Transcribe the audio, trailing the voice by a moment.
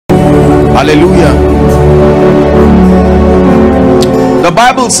Hallelujah. The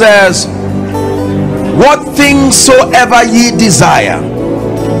Bible says, what things soever ye desire,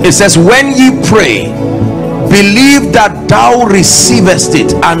 it says, when ye pray, believe that thou receivest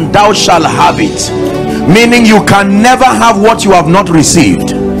it, and thou shalt have it. Meaning you can never have what you have not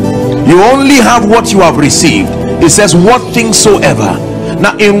received. You only have what you have received. It says, what things soever.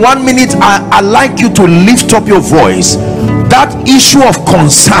 Now in 1 minute, I like you to lift up your voice. That issue of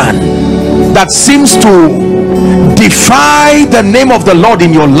concern that seems to defy the name of the Lord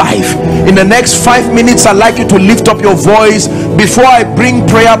in your life, in the next 5 minutes, I'd like you to lift up your voice. Before I bring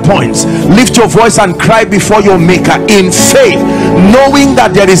prayer points, lift your voice and cry before your maker in faith, knowing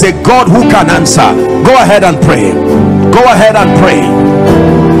that there is a God who can answer. Go ahead and pray. Go ahead and pray.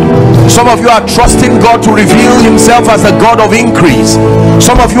 Some of you are trusting God to reveal himself as the God of increase.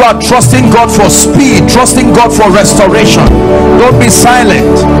 Some of you are trusting God for speed, trusting God for restoration. Don't be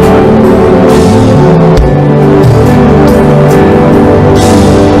silent.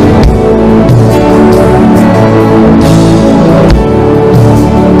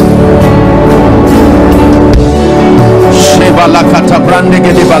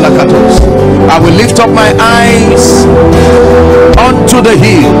 I will lift up my eyes unto the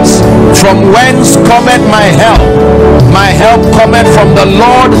hills, from whence cometh my help. My help cometh from the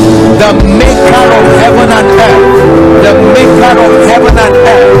Lord, the maker of heaven and earth. The maker of heaven and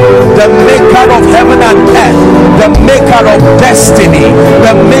earth. The maker of heaven and earth. The maker of destiny.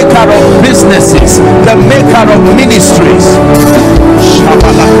 The maker of businesses. The maker of ministries.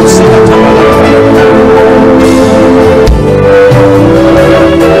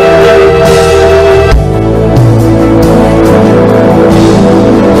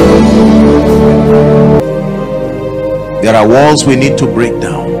 There are walls we need to break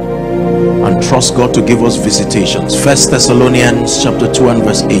down and trust God to give us visitations. 1 Thessalonians chapter 2 and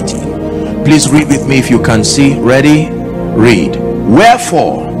verse 18. Please read with me if you can see. Ready? Read.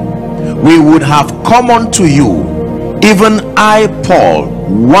 Wherefore we would have come unto you, even I Paul,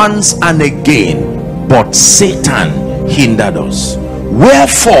 once and again, but Satan hindered us.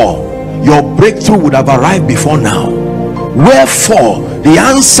 Wherefore your breakthrough would have arrived before now. Wherefore the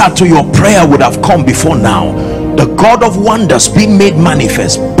answer to your prayer would have come before now. The God of wonders being made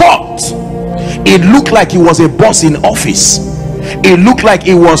manifest, but it looked like he was a boss in office. It looked like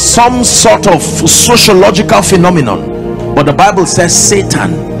it was some sort of sociological phenomenon, but the Bible says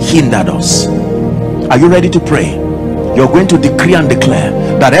Satan hindered us. Are you ready to pray? You're going to decree and declare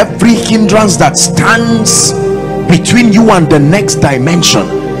that every hindrance that stands between you and the next dimension,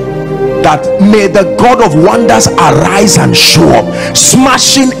 that may the God of wonders arise and show up,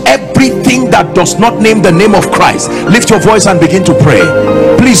 smashing everything that does not name the name of Christ. Lift your voice and begin to pray.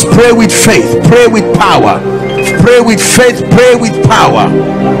 Please pray with faith, pray with power, pray with faith, pray with power.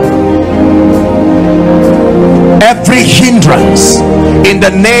 Every hindrance, in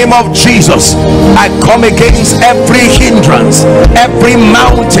the name of Jesus, I come against every hindrance, every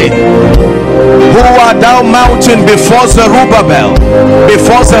mountain. Who art thou, mountain, before Zerubbabel?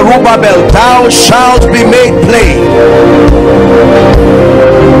 Before Zerubbabel thou shalt be made plain.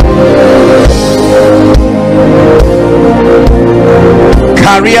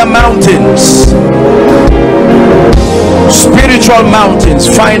 Career mountains, spiritual mountains,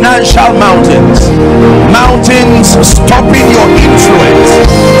 financial mountains, mountains stopping your influence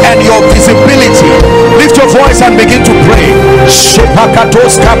and your visibility. Lift your voice and begin to pray.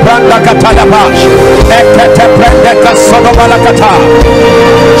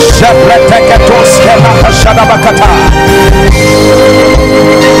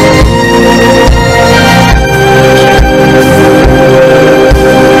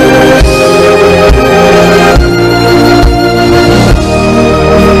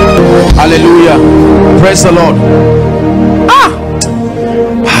 Hallelujah. Praise the Lord.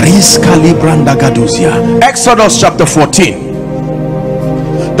 Exodus chapter 14.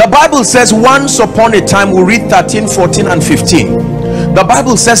 The Bible says once upon a time, we read 13, 14 and 15. The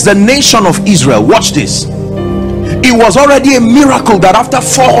Bible says the nation of Israel, watch this, it was already a miracle that after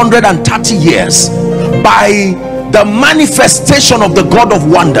 430 years, by the manifestation of the God of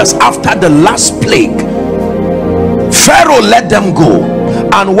wonders, after the last plague, Pharaoh let them go.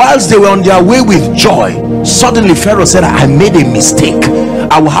 And whilst they were on their way with joy, suddenly Pharaoh said, I made a mistake.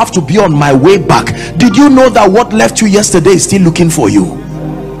 I will have to be on my way back. Did you know that what left you yesterday is still looking for you?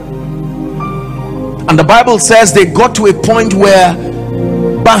 And the Bible says they got to a point where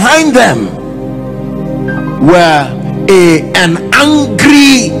behind them were an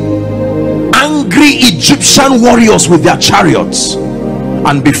angry Egyptian warriors with their chariots,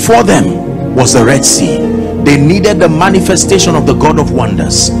 and before them was the Red Sea. They needed the manifestation of the God of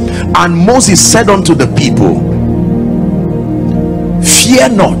wonders. And Moses said unto the people, fear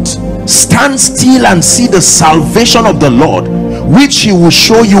not, stand still and see the salvation of the Lord, which he will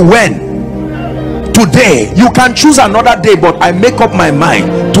show you. When? Today. You can choose another day, but I make up my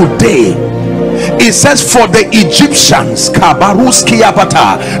mind today. It says, for the Egyptians,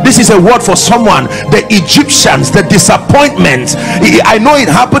 this is a word for someone. The Egyptians, the disappointment. I know it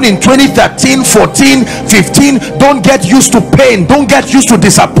happened in 2013, 14, 15. Don't get used to pain, don't get used to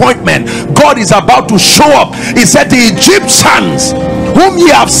disappointment. God is about to show up. He said, the Egyptians whom ye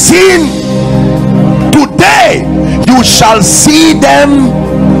have seen, today you shall see them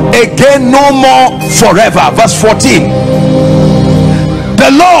again no more forever. Verse 14. The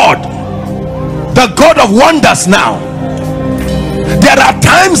Lord, the God of wonders, now there are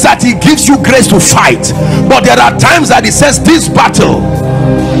times that he gives you grace to fight, but there are times that he says, this battle,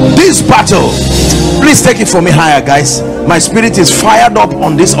 please take it for me higher, guys. My spirit is fired up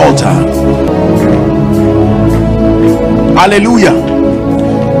on this altar. Hallelujah.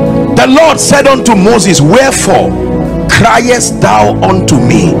 The Lord said unto Moses, wherefore criest thou unto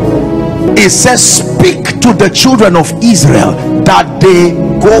me? It says, speak to the children of Israel that they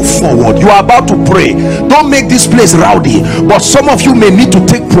go forward. You are about to pray. Don't make this place rowdy, but some of you may need to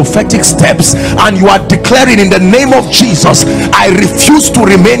take prophetic steps, and you are declaring, in the name of Jesus, I refuse to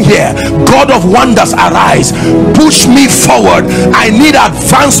remain here. God of wonders, arise, push me forward. I need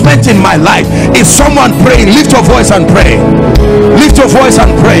advancement in my life. Is someone praying? Lift your voice and pray. Lift your voice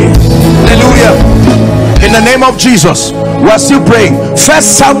and pray. Hallelujah. In the name of Jesus, we are still praying. 1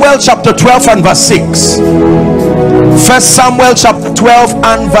 Samuel chapter 12 and verse 6. 1 Samuel chapter 12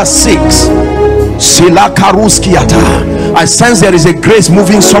 and verse 6. I sense there is a grace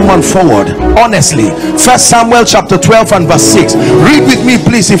moving someone forward. Honestly, 1 Samuel chapter 12 and verse 6. Read with me,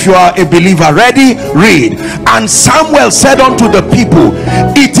 please, if you are a believer. Ready? Read. And Samuel said unto the people,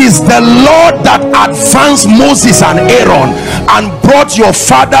 it is the Lord that advanced Moses and Aaron and brought your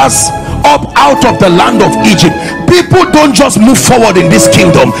fathers up out of the land of Egypt. People don't just move forward in this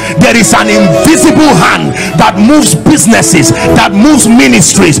kingdom. There is an invisible hand that moves businesses, that moves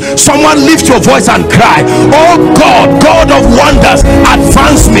ministries. Someone lift your voice and cry, oh God, God of wonders,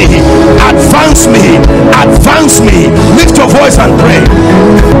 advance me, advance me, advance me. Lift your voice and pray.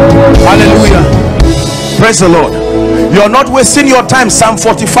 Hallelujah. Praise the Lord. You're not wasting your time. Psalm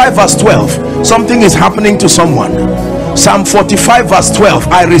 45 verse 12. Something is happening to someone. Psalm 45 verse 12.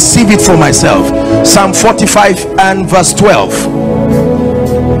 I receive it for myself. Psalm 45 and verse 12.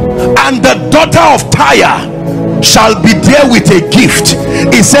 And the daughter of Tyre shall be there with a gift.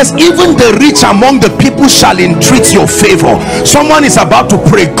 It says, even the rich among the people shall entreat your favor. Someone is about to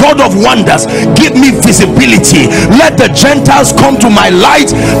pray, God of wonders, give me visibility. Let the Gentiles come to my light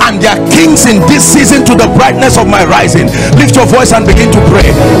and their kings in this season to the brightness of my rising. Lift your voice and begin to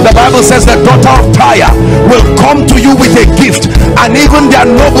pray. The Bible says the daughter of Tyre will come to you with a gift, and even their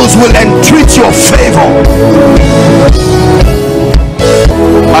nobles will entreat your favor.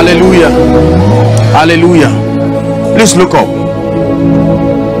 Hallelujah. Hallelujah. Please look up.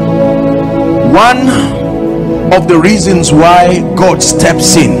 One of the reasons why God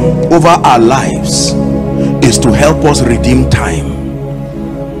steps in over our lives is to help us redeem time.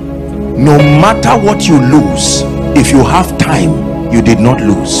 No matter what you lose, if you have time, you did not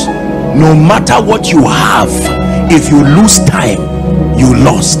lose. No matter what you have, if you lose time, you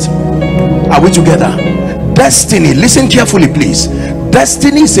lost. Are we together? Destiny, listen carefully please.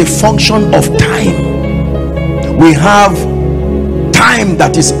 Destiny is a function of time. We have time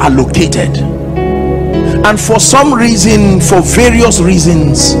that is allocated, and for some reason, for various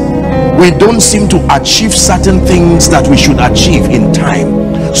reasons, we don't seem to achieve certain things that we should achieve in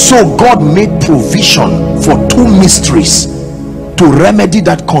time. So God made provision for two mysteries to remedy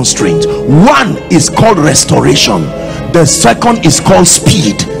that constraint. One is called restoration, the second is called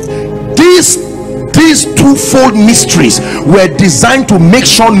speed. These twofold mysteries were designed to make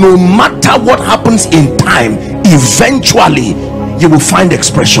sure no matter what happens in time, eventually you will find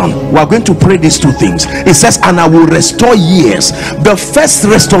expression. We are going to pray these two things. It says, and I will restore years. The first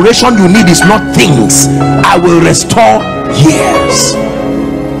restoration you need is not things. I will restore years.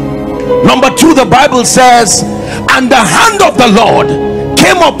 Number two, the Bible says, and the hand of the Lord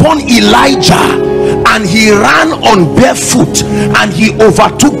came upon Elijah, and he ran on barefoot, and he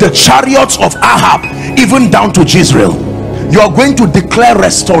overtook the chariots of Ahab, even down to Jezreel. You are going to declare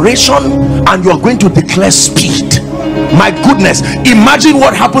restoration, and you are going to declare speed. My goodness, imagine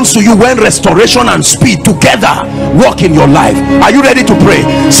what happens to you when restoration and speed together work in your life. Are you ready to pray?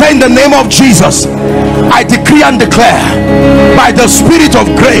 Say, in the name of Jesus, I decree and declare by the Spirit of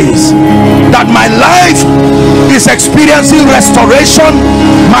grace that my life is experiencing restoration.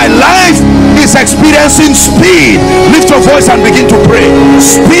 My life is experiencing speed. Lift your voice and begin to pray.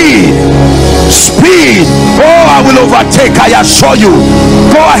 Speed, speed. Oh, I will overtake, I assure you.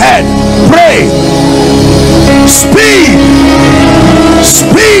 Go ahead, pray. Speed,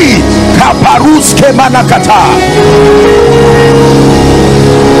 speed. Kaparuske manakata.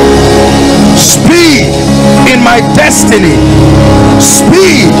 Speed in my destiny,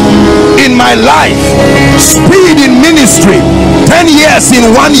 speed in my life, speed in ministry. 10 years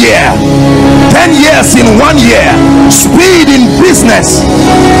in 1 year, 10 years in 1 year, speed in business.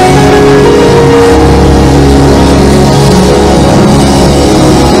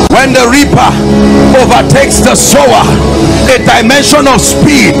 When the reaper overtakes the sower, a dimension of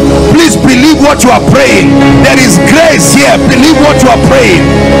speed. Please believe what you are praying. There is grace here. Believe what you are praying.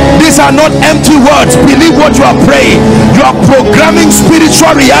 These are not empty words. Believe what you are praying. You are programming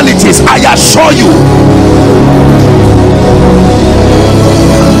spiritual realities, I assure you.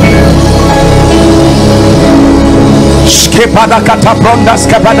 Kepadakata brondas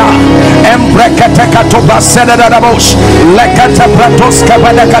kabana embrekete katoba sedadabosh lekete pratos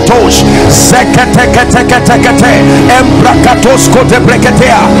kabadakatosh sekete kete kete kete embrakatos kote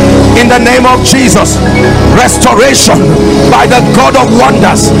breketea. In the name of Jesus, restoration by the God of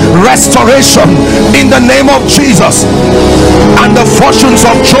wonders, restoration in the name of Jesus. And the fortunes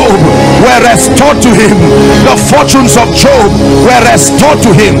of Job were restored to him. The fortunes of Job were restored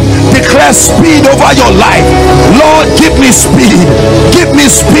to him. Declare speed over your life. Lord, give me speed, give me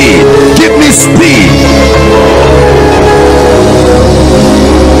speed, give me speed.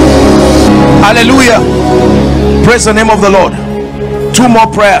 Hallelujah. Praise the name of the Lord. 2 more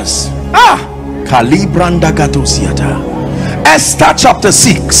prayers. Kalibranda gatosiata. Esther chapter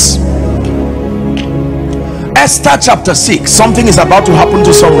 6. Esther chapter 6. Something is about to happen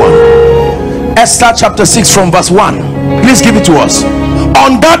to someone. Esther chapter 6 from verse 1. Please give it to us.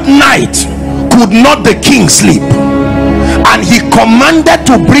 On that night could not the king sleep, and he commanded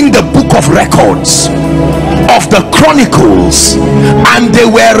to bring the book of records of the chronicles, and they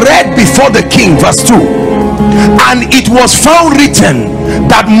were read before the king. Verse 2. And it was found written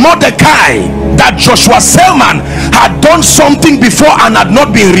that Mordecai, that Joshua Selman had done something before and had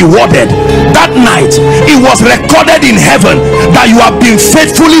not been rewarded. That night it was recorded in heaven that you have been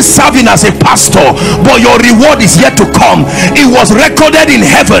faithfully serving as a pastor, but your reward is yet to come. It was recorded in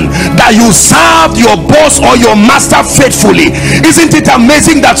heaven that you served your boss or your master faithfully. Isn't it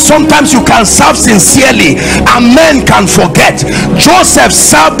amazing that sometimes you can serve sincerely and men can forget? Joseph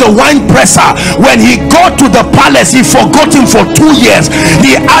served the wine presser. When he got to the palace, he forgot him for 2 years.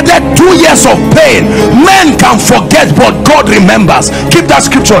 He added 2 years of pain. Men can forget, but God remembers. Keep that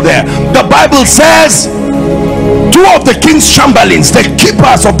scripture there. The Bible says 2 of the king's chamberlains, the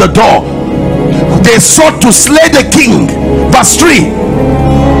keepers of the door, they sought to slay the king. Verse 3.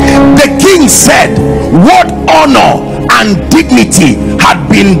 The king said, what honor and dignity had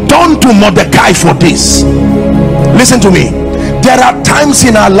been done to Mordecai for this? Listen to me. There are times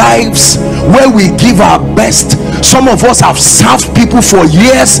in our lives where we give our best. Some of us have served people for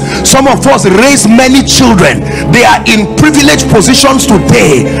years. Some of us raised many children. They are in privileged positions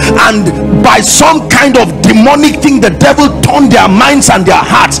today, and by some kind of demonic thing the devil turned their minds and their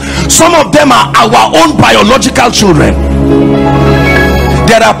hearts. Some of them are our own biological children.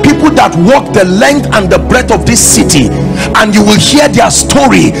 There are people that walk the length and the breadth of this city, and you will hear their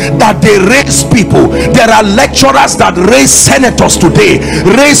story that they raise people. There are lecturers that raise senators today,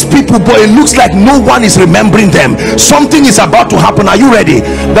 raise people, but it looks like no one is remembering them. Something is about to happen. Are you ready?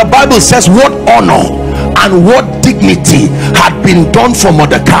 The Bible says what honor and what dignity had been done for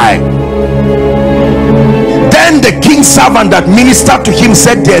Mordecai. Then the king's servant that ministered to him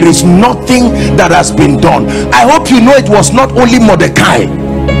said, there is nothing that has been done. I hope you know it was not only Mordecai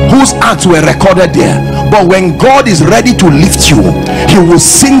whose acts were recorded there, but when God is ready to lift you, he will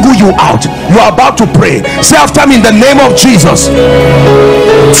single you out. You are about to pray. Say after me, in the name of Jesus.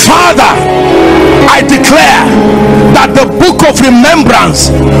 Father, I declare that the book of remembrance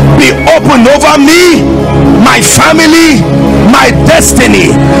be opened over me, my family, my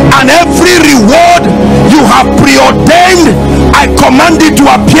destiny, and every reward you have preordained, I command it to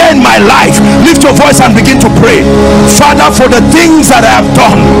appear in my life. Lift your voice and begin to pray. Father, for the things that I have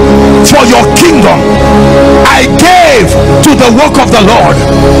done for your kingdom, I gave to the work of the Lord.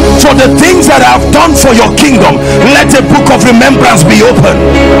 For the things that I have done for your kingdom, let a book of remembrance be open.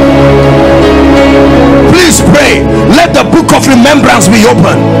 Please pray. Let the book of remembrance be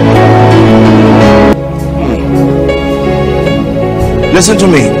open. Listen to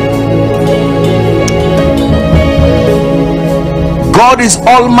me. God is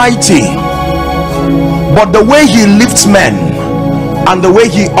almighty, but the way he lifts men, and the way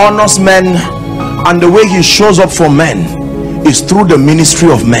he honors men, and the way he shows up for men is through the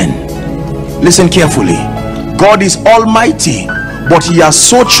ministry of men. Listen carefully. God is almighty, but he has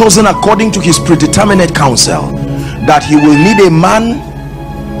so chosen according to his predeterminate counsel that he will need a man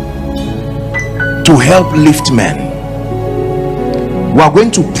to help lift men. We are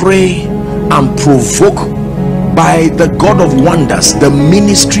going to pray and provoke by the God of wonders the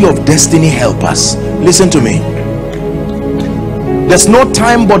ministry of destiny helpers. Listen to me. There's no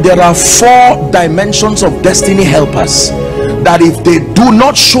time, but there are 4 dimensions of destiny helpers that if they do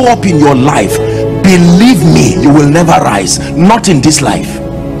not show up in your life, believe me, you will never rise. Not in this life,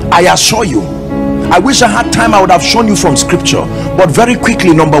 I assure you. I wish I had time, I would have shown you from scripture, but very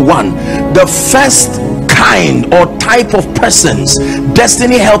quickly. Number 1, the first kind or type of persons,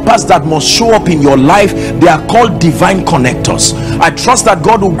 destiny helpers that must show up in your life, they are called divine connectors. I trust that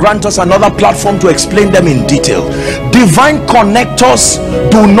God will grant us another platform to explain them in detail. Divine connectors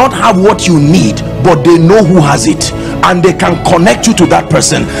do not have what you need, but they know who has it, and they can connect you to that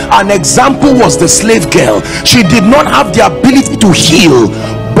person. An example was the slave girl. She did not have the ability to heal,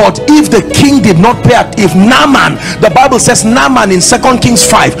 but if the king did not pay, if Naaman, the Bible says Naaman in 2 Kings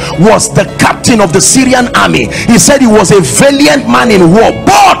 5 was the captain of the Syrian army, he said he was a valiant man in war,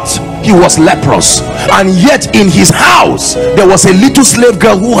 but he was leprous, and yet in his house there was a little slave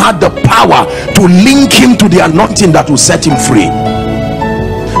girl who had the power to link him to the anointing that will set him free.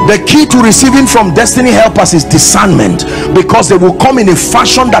 The key to receiving from destiny helpers is discernment, because they will come in a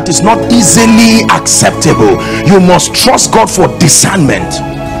fashion that is not easily acceptable. You must trust God for discernment.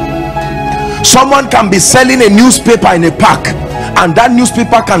 Someone can be selling a newspaper in a park, and that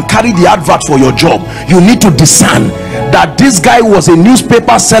newspaper can carry the advert for your job. You need to discern that this guy was a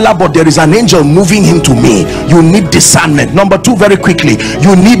newspaper seller, but there is an angel moving him to me. You need discernment. Number 2, very quickly,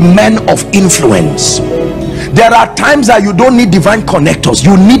 you need men of influence. There are times that you don't need divine connectors,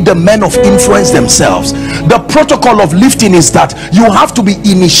 you need the men of influence themselves. The protocol of lifting is that you have to be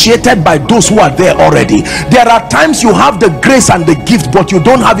initiated by those who are there already. There are times you have the grace and the gift, but you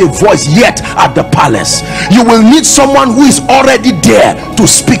don't have a voice yet at the palace. You will need someone who is already there to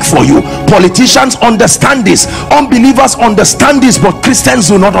speak for you. Politicians understand this, unbelievers understand this, but Christians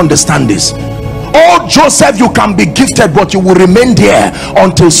do not understand this. Oh Joseph, you can be gifted, but you will remain there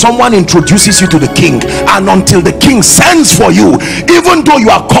until someone introduces you to the king, and until the king sends for you. Even though you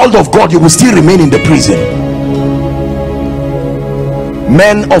are called of God, you will still remain in the prison.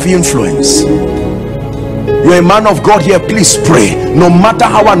 Men of influence. You're a man of God here, please pray. No matter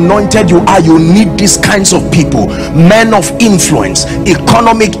how anointed you are, you need these kinds of people. Men of influence,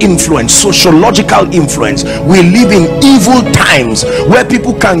 economic influence, sociological influence. We live in evil times where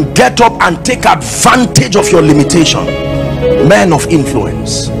people can get up and take advantage of your limitation. Men of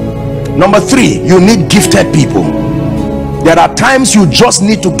influence. Number 3, you need gifted people. There are times you just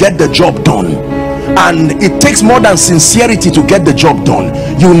need to get the job done, and it takes more than sincerity to get the job done.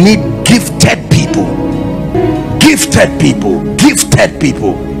 You need gifted people. Gifted people, gifted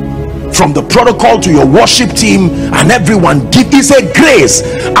people. From the protocol to your worship team and everyone, give is a grace.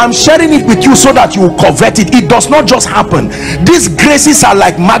 I'm sharing it with you so that you covet it. It does not just happen. These graces are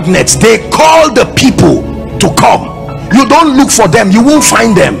like magnets. They call the people to come. You don't look for them, you won't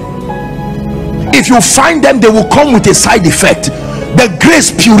find them. If you find them, they will come with a side effect. The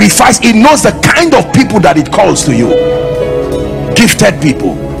grace purifies. It knows the kind of people that it calls to you. Gifted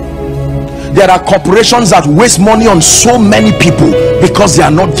people. There are corporations that waste money on so many people because they are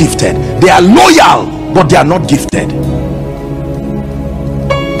not gifted. They are loyal, but they are not gifted.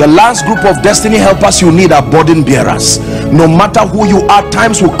 The last group of destiny helpers you need are burden bearers. No matter who you are,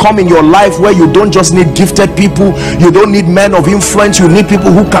 times will come in your life where you don't just need gifted people, you don't need men of influence, you need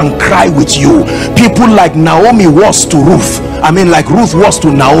people who can cry with you. People like Naomi was to Ruth. Like Ruth was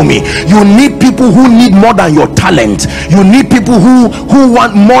to Naomi. You need people who need more than your talent. You need people who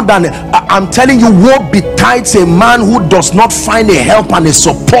want more than, I'm telling you, woe betides a man who does not find a help and a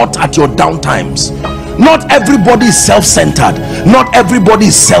support at your down times. Not everybody is self-centered, not everybody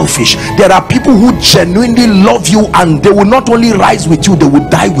is selfish. There are people who genuinely love you, and they will not only rise with you, they will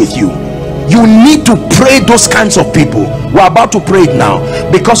die with you. You need to pray those kinds of people. We're about to pray it now,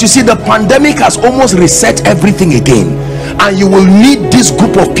 because you see, the pandemic has almost reset everything again, and you will need this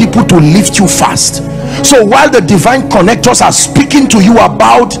group of people to lift you fast. So while the divine connectors are speaking to you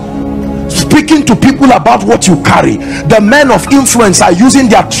about speaking to people about what you carry. The men of influence are using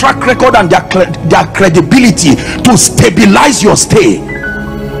their track record and their credibility to stabilize your stay.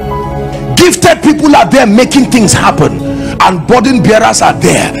 Gifted people are there making things happen, and burden bearers are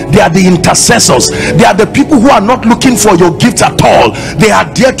there. They are the intercessors. They are the people who are not looking for your gifts at all. They are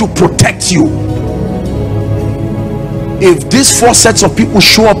there to protect you. If these four sets of people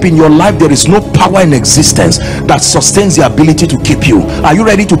show up in your life, there is no power in existence that sustains the ability to keep you. Are you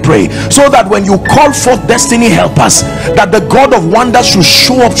ready to pray? So that when you call forth destiny helpers, that the God of wonders should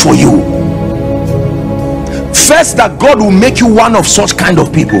show up for you. First, that God will make you one of such kind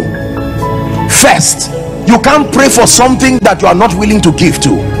of people. First, you can't pray for something that you are not willing to give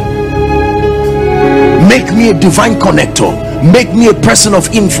to. Make me a divine connector. Make me a person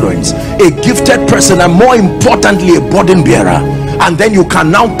of influence, a gifted person, and more importantly, a burden bearer. And then you can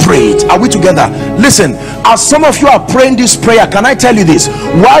now pray it. Are we together? Listen, as some of you are praying this prayer, can I tell you this?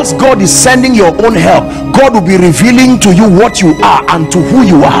 Whilst God is sending your own help, God will be revealing to you what you are and to who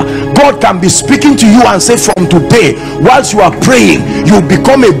you are. God can be speaking to you and say, from today, whilst you are praying, you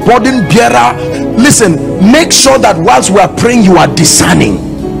become a burden bearer. Listen, make sure that whilst we are praying, you are discerning.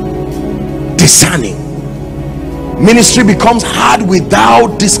 Ministry becomes hard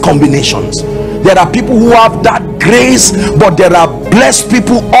without these combinations. There are people who have that grace, but there are blessed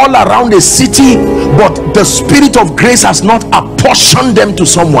people all around the city, but the spirit of grace has not apportioned them to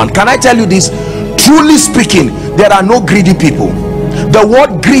someone. Can I tell you this? Truly speaking, there are no greedy people. The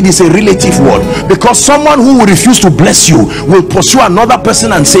word greed is a relative word, because someone who will refuse to bless you will pursue another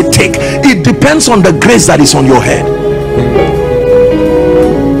person and say take. It depends on the grace that is on your head.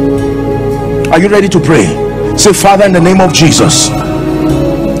 Are you ready to pray? Say, Father, in the name of Jesus,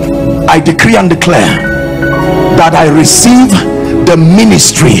 I decree and declare that I receive the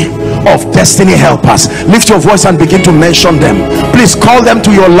ministry of destiny helpers. Lift your voice and begin to mention them. Please call them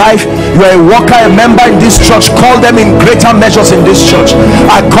to your life. You are a worker, a member in this church. Call them in greater measures in this church.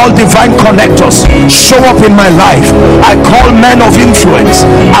 I call divine connectors, show up in my life. I call men of influence,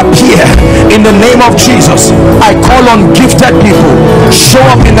 appear in the name of Jesus. I call on gifted people, show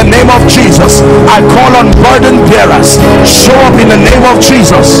up in the name of Jesus. I call on burden bearers, show up in the name of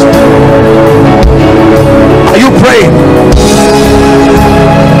Jesus. Are you praying?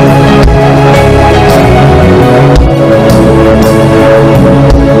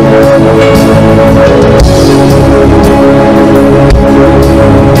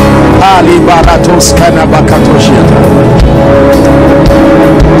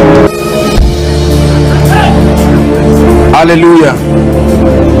 Hallelujah.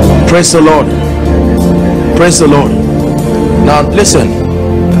 Praise the Lord. Praise the Lord. Now listen,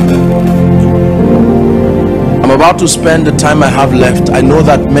 I'm about to spend the time I have left. I know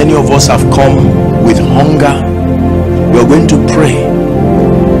that many of us have come with hunger. We're going to pray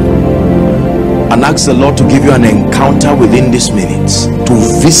and ask the Lord to give you an encounter within these minutes, to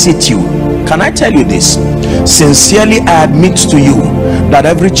visit you. Can I tell you this? Sincerely, I admit to you that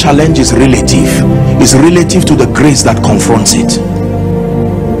every challenge is relative. It's relative to the grace that confronts it.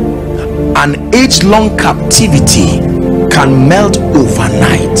 An age-long captivity can melt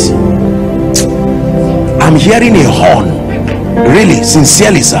overnight. I'm hearing a horn. Really,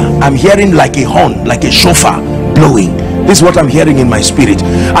 sincerely, sir, I'm hearing like a horn, like a shofar blowing. This is what I'm hearing in my spirit.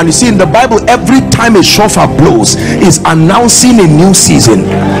 And you see, in the Bible, every time a shofar blows is announcing a new season.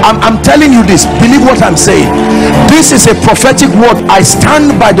 I'm telling you this, believe what I'm saying. This is a prophetic word. I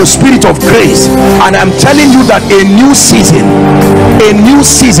stand by the spirit of grace, and I'm telling you that a new season, a new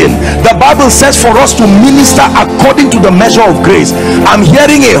season. The Bible says for us to minister according to the measure of grace. I'm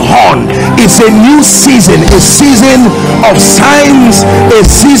hearing a horn. It's a new season, a season of signs, a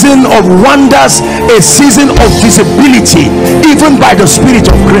season of wonders, a season of visibility, even by the spirit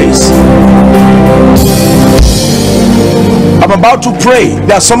of grace. I'm about to pray.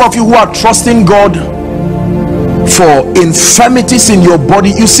 There are some of you who are trusting God for infirmities in your body.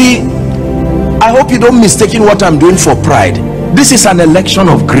 You see, I hope you don't mistake what I'm doing for pride. This is an election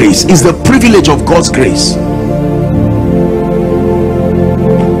of grace. It's the privilege of God's grace.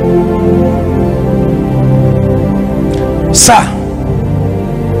 Sir,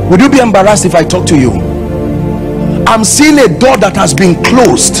 would you be embarrassed if I talk to you? I'm seeing a door that has been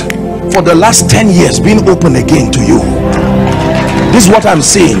closed for the last 10 years being opened again to you. This is what I'm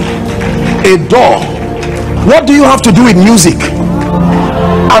seeing. A door. What do you have to do with music?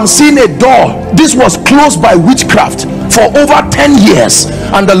 I'm seeing a door. This was closed by witchcraft for over 10 years,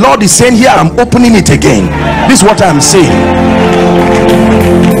 and the Lord is saying, here, I'm opening it again. This is what I'm saying.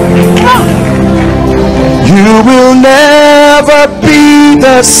 You will never be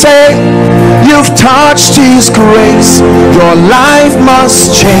the same. You've touched His grace. Your life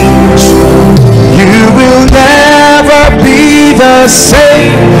must change. You will never be the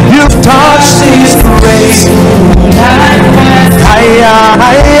same. You've touched His grace.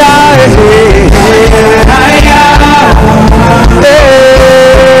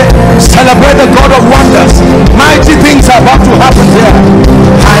 Celebrate the God of wonders. Mighty things are about to happen there.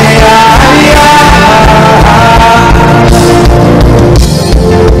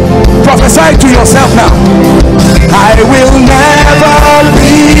 Prophesy to yourself now. I will never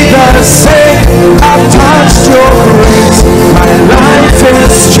be the same. I've touched your grace. My life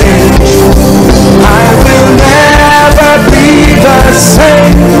is changed. I will never be the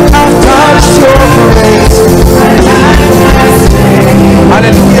same. I've touched your grace. My life has changed.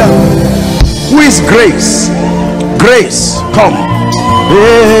 Hallelujah. Who is grace? Grace, come.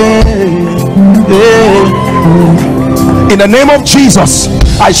 In the name of Jesus,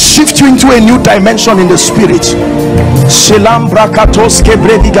 I shift you into a new dimension in the spirit.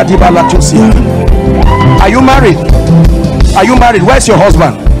 Are you married? Are you married? Where's your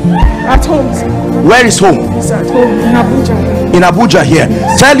husband? At home. Where is home? He's at home in Abuja. In Abuja here.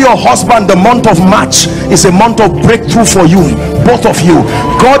 Tell your husband the month of March is a month of breakthrough for you, both of you.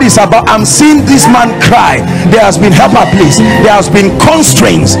 God is about, I'm seeing this man cry. There has been, help her please, there has been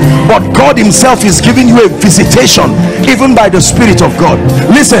constraints, but God Himself is giving you a visitation, even by the Spirit of God.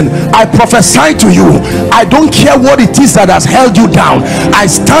 Listen, I prophesy to you, I don't care what it is that has held you down. I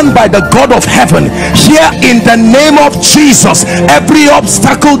stand by the God of heaven here in the name of Jesus. Every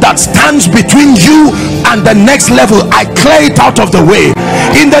obstacle that stands between you and the next level, I clear it out of the way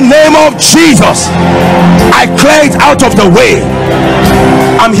in the name of Jesus. I clear it out of the way.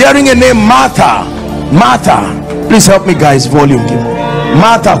 I'm hearing a name, Martha. Martha, please help me guys, volume.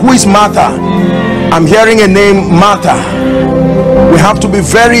 Martha, who is Martha? I'm hearing a name, Martha. We have to be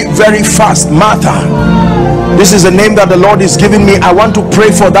very, very fast. Martha, this is the name that the Lord is giving me. I want to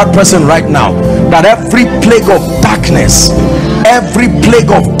pray for that person right now, that every plague of darkness, every plague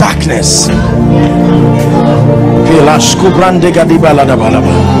of darkness,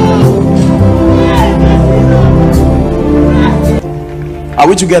 are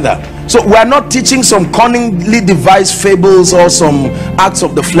we together? So we are not teaching some cunningly devised fables or some acts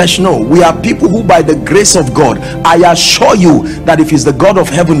of the flesh. No, we are people who, by the grace of God, I assure you that if He's the God of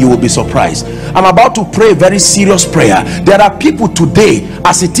heaven, you will be surprised. I'm about to pray a very serious prayer. There are people today,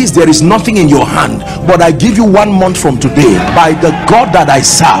 as it is, there is nothing in your hand, but I give you 1 month from today, by the God that I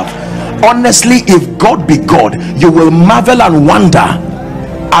serve, honestly, if God be God, you will marvel and wonder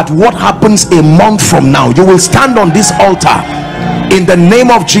at what happens a month from now. You will stand on this altar in the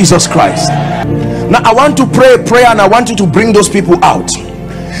name of Jesus Christ. Now I want to pray a prayer, and I want you to bring those people out.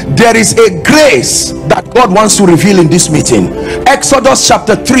 There is a grace that God wants to reveal in this meeting. Exodus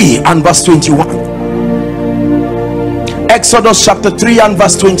chapter 3 and verse 21. Exodus chapter 3 and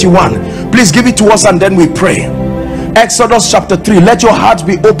verse 21. Please give it to us and then we pray. Exodus chapter 3. Let your hearts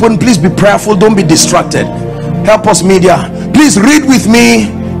be open. Please be prayerful. Don't be distracted. Help us, media. Please read with me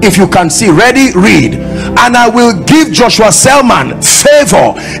if you can see. Ready? Read. And I will give Joshua Selman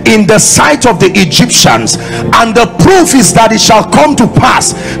favor in the sight of the Egyptians, and the proof is that it shall come to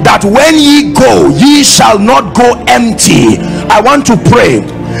pass that when ye go, ye shall not go empty. I want to pray.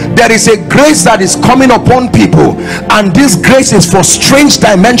 There is a grace that is coming upon people, and this grace is for strange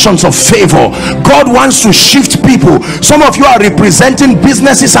dimensions of favor. God wants to shift people. Some of you are representing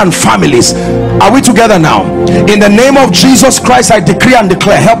businesses and families. Are we together now? In the name of Jesus Christ, I decree and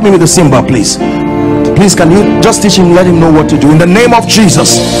declare. Help me with the symbol, please. Please, can you just teach him, let him know what to do. In the name of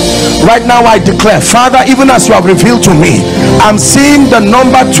Jesus, right now I declare, Father, even as you have revealed to me, I'm seeing the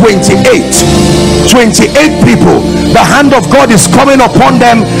number 28 people. The hand of God is coming upon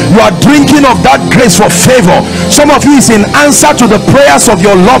them. You are drinking of that grace for favor. Some of you is in answer to the prayers of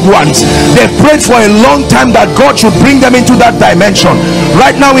your loved ones. They prayed for a long time that God should bring them into that dimension.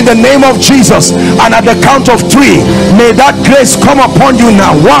 Right now, in the name of Jesus, and at the count of 3, may that grace come upon you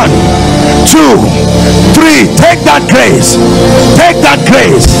now. 1, 2, 3. Take that grace. Take that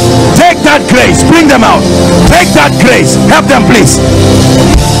grace. Take that grace. Bring them out. Take that grace. Help them, please.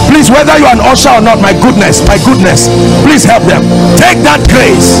 Please, whether you're an usher or not, my goodness, please help them. Take that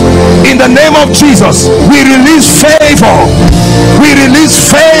grace. In the name of Jesus, we release favor. We release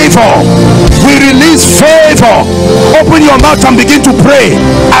favor. We release favor. Open your mouth and begin to pray.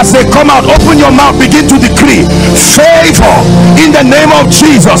 As they come out, open your mouth, begin to decree favor in the name of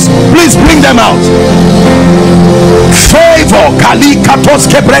Jesus. Please bring them out. Favor. Kali katos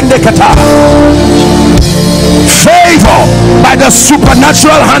kebrende kata. Favor by the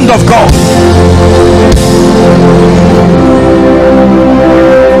supernatural hand of God.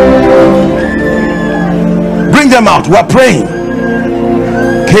 Bring them out. We're praying.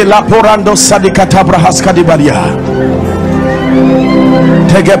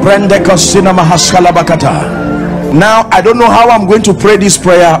 Now I don't know how I'm going to pray this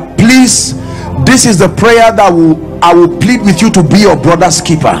prayer. Please, this is the prayer that I will plead with you to be your brother's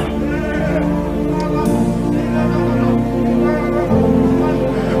keeper.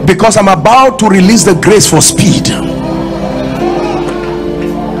 Because I'm about to release the grace for speed.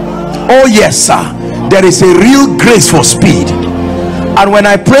 Oh yes, sir, there is a real grace for speed. And when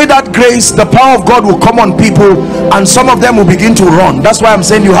I pray that grace, the power of God will come on people, and some of them will begin to run. That's why I'm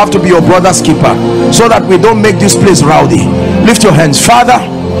saying you have to be your brother's keeper, so that we don't make this place rowdy. Lift your hands. Father,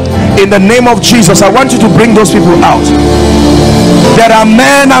 in the name of Jesus, I want you to bring those people out. There are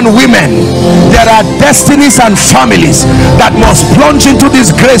men and women, there are destinies and families that must plunge into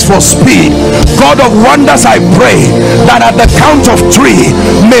this grace for speed. God of wonders, I pray that at the count of 3,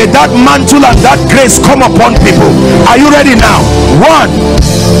 may that mantle and that grace come upon people. Are you ready now? 1,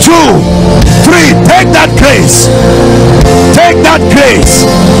 2, 3. Take that grace. Take that grace.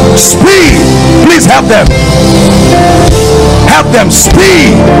 Speed. Please help them. Help them.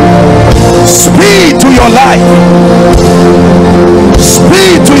 Speed. Speed to your life.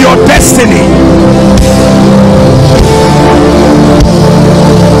 Speed to your destiny.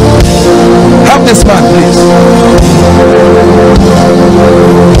 Help this man, please.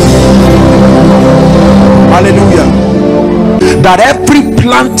 Hallelujah. That every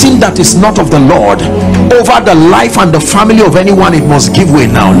planting that is not of the Lord over the life and the family of anyone, it must give way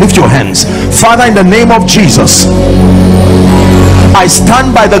now. Lift your hands. Father, in the name of Jesus, I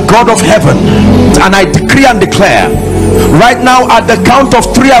stand by the God of heaven and I decree and declare right now, at the count of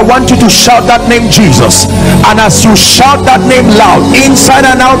 3, I want you to shout that name, Jesus. And as you shout that name loud, inside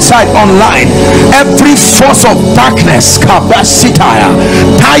and outside, online, every force of darkness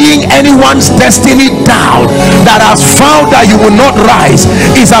tying anyone's destiny down, that has found that you will not rise,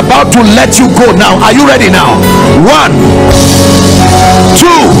 is about to let you go now. Are you ready now? 1,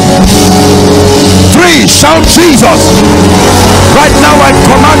 2, 3. Shout Jesus. Right now I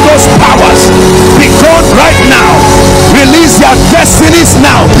command those powers, because right now, release their destinies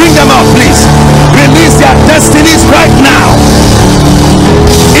now. Bring them out, please. Release their destinies right now.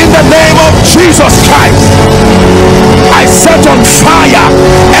 In the name of Jesus Christ, I set on fire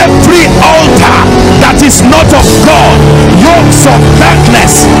every altar that is not of God. Yokes of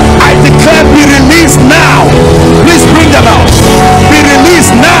darkness, I declare, be released now. Please bring them out. Be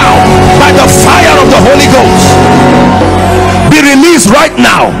released now by the fire of the Holy Ghost. Be released right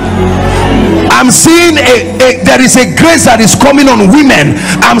now. I'm seeing there is a grace that is coming on women.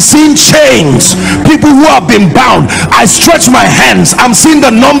 I'm seeing chains, people who have been bound. I stretch my hands. I'm seeing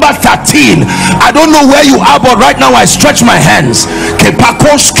the number 13. I don't know where you are, but right now I stretch my hands.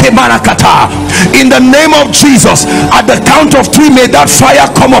 In the name of Jesus, at the count of 3, may that fire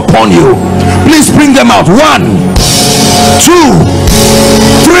come upon you. Please bring them out. 1, 2,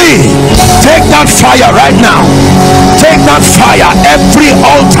 3. Take that fire right now. Take that fire. Every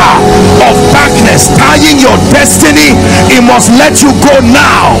altar of darkness tying your destiny, it must let you go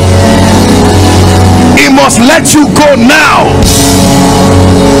now. It must let you go now.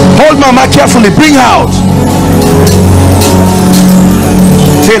 Hold mama carefully. Bring her out.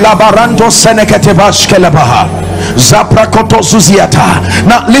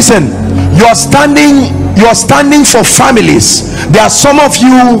 Now listen, you're standing for families. There are some of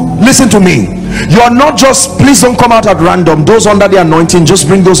you, listen to me, you are not just, please don't come out at random. Those under the anointing, just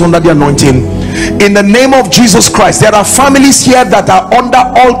bring those under the anointing. In the name of Jesus Christ, there are families here that are under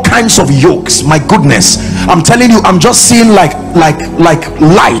all kinds of yokes. My goodness, I'm telling you, I'm just seeing like light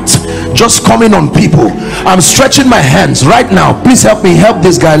just coming on people. I'm stretching my hands right now. Please help me help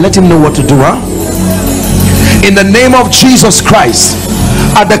this guy. Let him know what to do. In the name of Jesus Christ,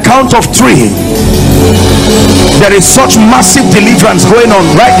 at the count of 3, there is such massive deliverance going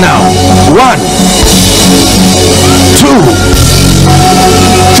on right now. 1, 2,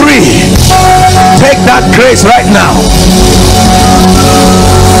 3. Take that grace right now.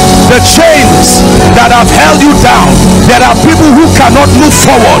 The chains that have held you down, there are people who cannot move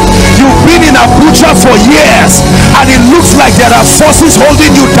forward. You've been in Abuja for years and it looks like there are forces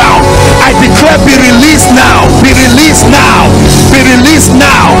holding you down. I declare, be released now. Be released now. Be released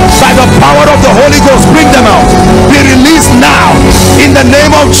now by the power of the Holy Ghost. Bring them out. Be released now in the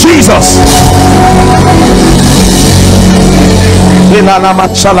name of Jesus.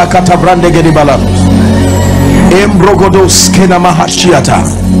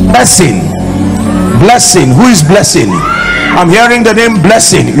 Blessing, Blessing. Who is Blessing? I'm hearing the name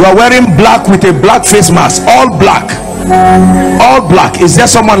Blessing. You are wearing black with a black face mask. All black. All black. Is there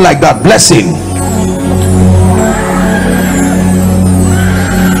someone like that? Blessing.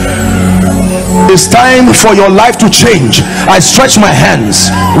 It's time for your life to change. I stretch my hands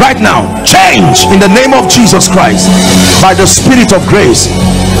right now. Change in the name of Jesus Christ. By the Spirit of grace,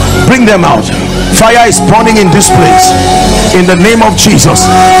 bring them out. Fire is burning in this place. In the name of Jesus,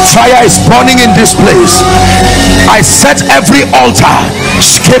 fire is burning in this place. I set every altar.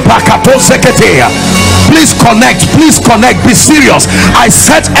 Please connect, please connect, be serious. I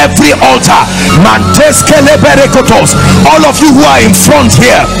set every altar. All of you who are in front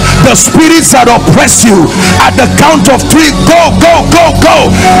here, the spirits that oppress you, at the count of 3, go, go, go,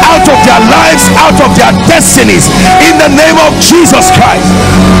 go out of their lives, out of their destinies, in the name of Jesus Christ.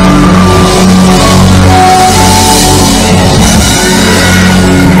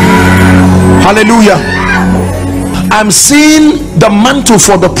 Hallelujah. I'm seeing the mantle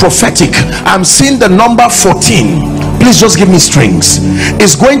for the prophetic. I'm seeing the number 14. Please just give me strings.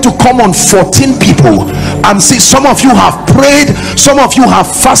 It's going to come on 14 people. I'm seeing some of you have prayed, some of you have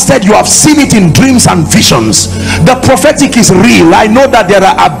fasted, you have seen it in dreams and visions. The prophetic is real. I know that there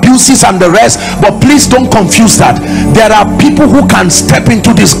are abuses and the rest, but please don't confuse that. There are people who can step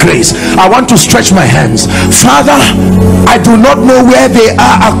into this grace. I want to stretch my hands. Father, I do not know where they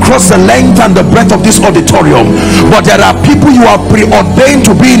are across the length and the breadth of this auditorium, but there are people you have preordained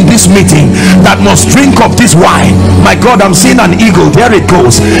to be in this meeting that must drink of this wine. My God, I'm seeing an eagle. There it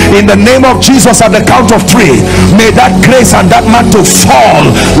goes. In the name of Jesus, at the count of 3, may that grace and that mantle fall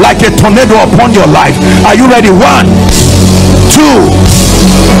like a tornado upon your life. Are you ready? 1, 2,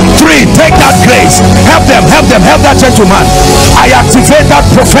 3. Take that grace. Help them, help them, help that gentleman. I activate that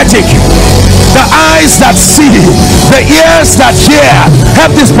prophetic. The eyes that see, the ears that hear.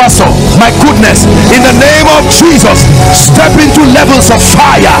 Help this pastor. My goodness, in the name of Jesus, step into levels of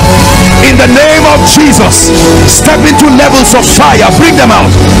fire. In the name of Jesus, step into levels of fire. Bring them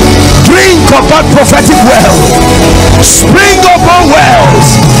out. Drink of that prophetic well. Spring upon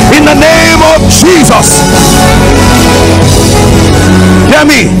wells in the name of Jesus. Hear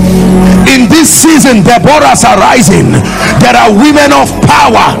me. In this season, Deborahs are rising. There are women of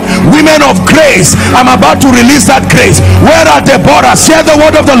power, women of grace. I'm about to release that grace. Where are Deborahs? Hear the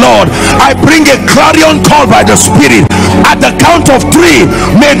word of the Lord. I bring a clarion call by the Spirit. At the count of 3,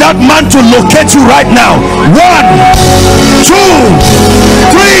 may that mantle locate you right now. 1, 2,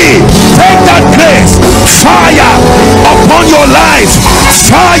 3. Take that grace. Fire upon your life.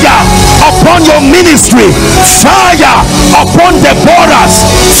 Fire upon your ministry. Fire upon Deborahs.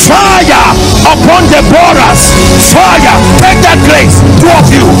 Fire upon Deborahs. Fire. Take that grace. 2 of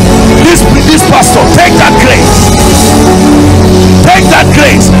you. This pastor, take that grace. Take that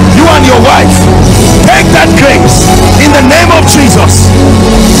grace. You and your wife. Take that grace in the name of Jesus.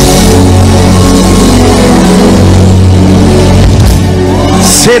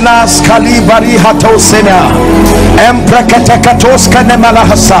 Senas kalibari hatosena emprekatekatos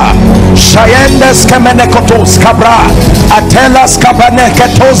kanemalahasa shayendes kamenekotos kabra atelas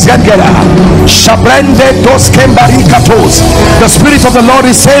kabaneketos gengera shabrende dos kembarikatos. The Spirit of the Lord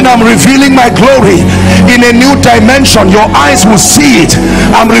is saying, I'm revealing my glory in a new dimension. Your eyes will see it.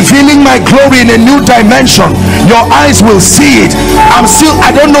 I'm revealing my glory in a new dimension. Your eyes will see it. I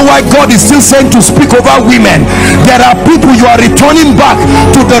don't know why God is still saying to speak over women. There are people you are returning back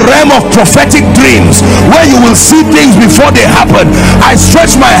to the realm of prophetic dreams where you will see things before they happen. I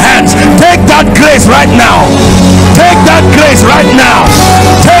stretch my hands. Take that grace right now. Take that grace right now.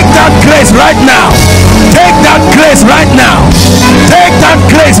 Take that grace right now. Take that grace right now. Take that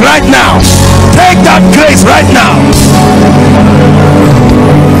grace right now. Take that grace right now.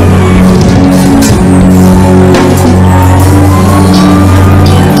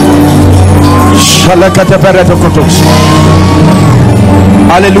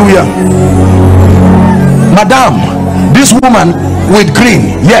 Hallelujah. Madam, this woman with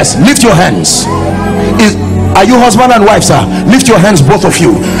green, yes, lift your hands. Are you husband and wife, sir? Lift your hands, both of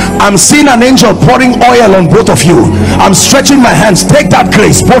you. I'm seeing an angel pouring oil on both of you. I'm stretching my hands. Take that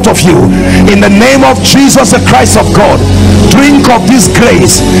grace, both of you, in the name of Jesus the Christ of God. Drink of this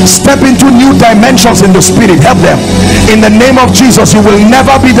grace. Step into new dimensions in the Spirit. Help them in the name of Jesus. You will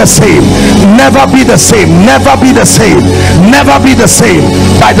never be the same. Never be the same. Never be the same. Never be the same.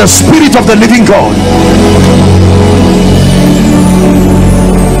 By the Spirit of the living God.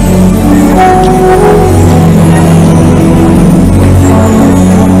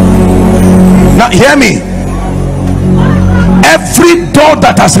 Now hear me. Every door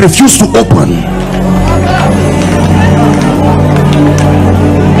that has refused to open,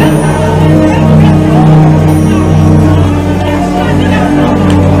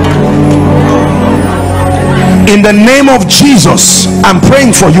 In the name of Jesus, I'm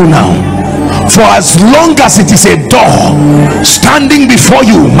praying for you now. For as long as it is a door standing before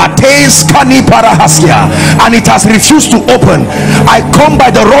you, Mateus Kani Parahasia, and it has refused to open, I come by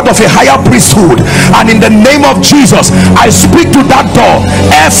the rod of a higher priesthood, and in the name of Jesus, I speak to that door.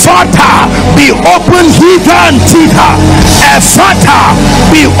 Ephata, be open hither and thither. Ephata,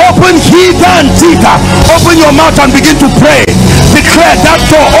 be open hither and thither. Open your mouth and begin to pray. Declare that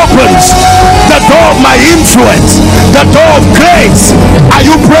door opens. The door of my influence, the door of grace. Are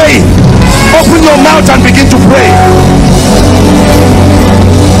you praying? Open your mouth and begin to pray.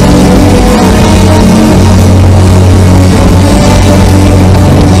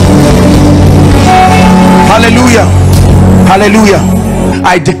 Hallelujah. Hallelujah.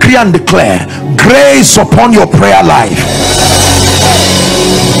 I decree and declare grace upon your prayer life.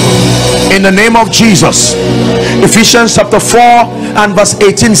 In the name of Jesus. Ephesians chapter 4 and verse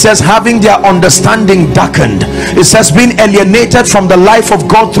 18 says, having their understanding darkened. It says, being alienated from the life of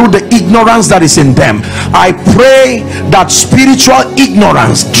God through the ignorance that is in them. I pray that spiritual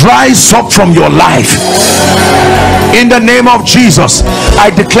ignorance dries up from your life. In the name of Jesus, I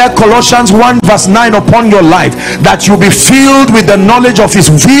declare Colossians 1 verse 9 upon your life, that you'll be filled with the knowledge of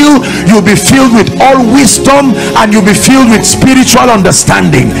his will, you'll be filled with all wisdom, and you'll be filled with spiritual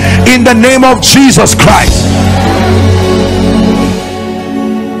understanding. In the name of Jesus Christ.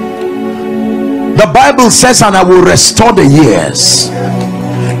 The Bible says, and I will restore the years.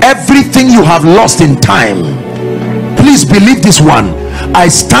 Everything you have lost in time, please believe this one. I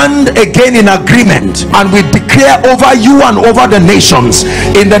stand again in agreement, and we declare over you and over the nations,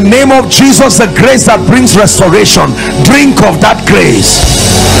 in the name of Jesus, the grace that brings restoration. Drink of that grace.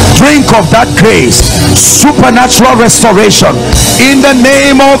 Drink of that grace. Supernatural restoration in the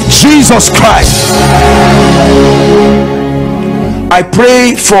name of Jesus Christ. I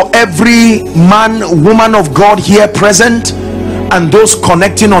pray for every man, woman of God here present, and those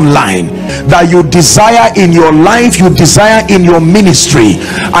connecting online, that you desire in your life, you desire in your ministry.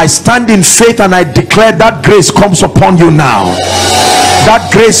 I stand in faith and I declare that grace comes upon you now.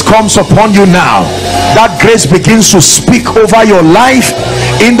 That grace comes upon you now. That grace begins to speak over your life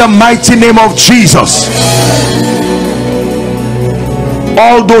in the mighty name of Jesus.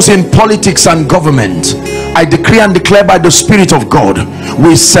 All those in politics and government, I decree and declare by the Spirit of God,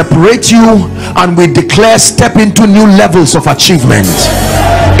 we separate you and we declare step into new levels of achievement.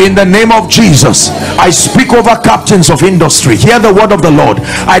 In the name of Jesus, I speak over captains of industry. Hear the word of the Lord.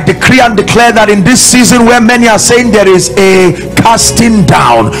 I decree and declare that in this season where many are saying there is a casting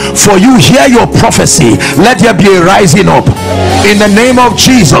down, for you, hear your prophecy. Let there be a rising up. In the name of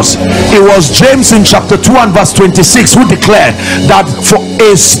Jesus. It was James in chapter 2 and verse 26 who declared that for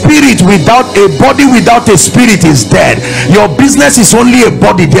a spirit without a body, without a spirit is dead. Your business is only a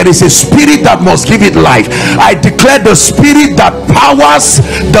body. There is a spirit that must give it life. I declare the spirit that powers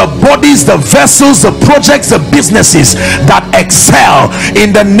the bodies, the vessels, the projects, the businesses that excel.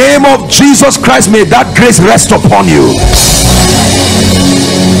 In the name of Jesus Christ, may that grace rest upon you.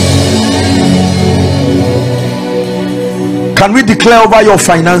 Can we declare over your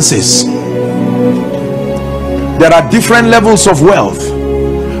finances? There are different levels of wealth,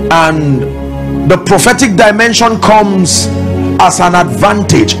 and the prophetic dimension comes as an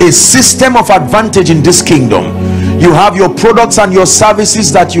advantage, a system of advantage in this kingdom. You have your products and your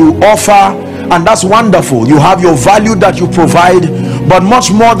services that you offer, and that's wonderful. You have your value that you provide, but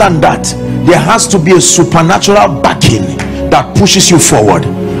much more than that, there has to be a supernatural backing that pushes you forward.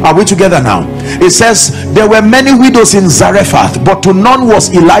 Are we together now? It says there were many widows in Zarephath, but to none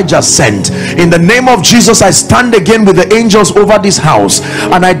was Elijah sent. In the name of Jesus, I stand again with the angels over this house,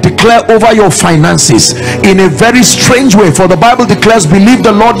 and I declare over your finances in a very strange way. For the Bible declares, believe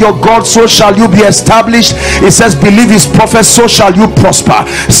the Lord your God, so shall you be established. It says, believe his prophets, so shall you prosper.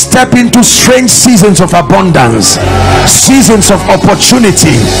 Step into strange seasons of abundance, seasons of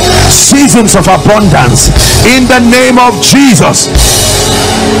opportunity, seasons of abundance in the name of Jesus.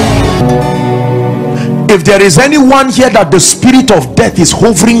 If there is anyone here that the spirit of death is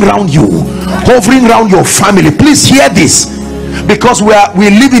hovering around you, hovering around your family, please hear this, because we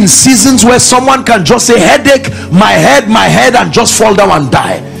live in seasons where someone can just say headache, my head, and just fall down and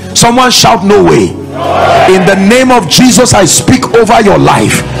die. Someone shout no way. In the name of Jesus, I speak over your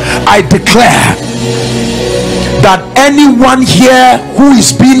life. I declare that anyone here who is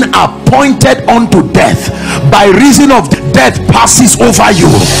being appointed unto death by reason of death passes over you.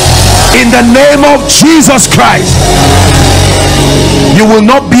 In the name of Jesus Christ, you will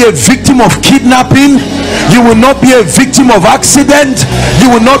not be be a victim of kidnapping. You will not be a victim of accident.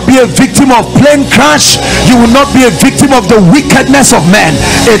 You will not be a victim of plane crash. You will not be a victim of the wickedness of men.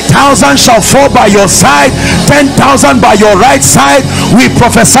 1,000 shall fall by your side, 10,000 by your right side. We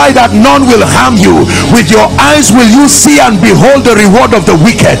prophesy that none will harm you. With your eyes will you see and behold the reward of the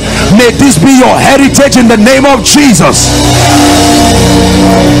wicked. May this be your heritage in the name of Jesus.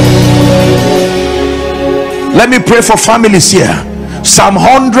 Let me pray for families here. Psalm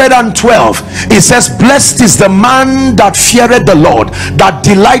 112, it says, blessed is the man that feareth the Lord, that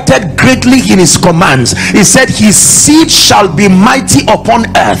delighteth greatly in his commands. He said his seed shall be mighty upon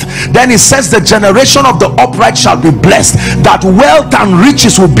earth. Then it says the generation of the upright shall be blessed, that wealth and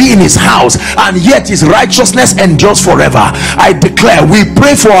riches will be in his house, and yet his righteousness endures forever. I declare, we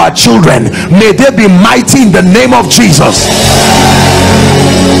pray for our children, may they be mighty in the name of Jesus.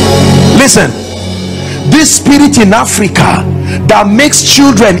 Listen, this spirit in Africa that makes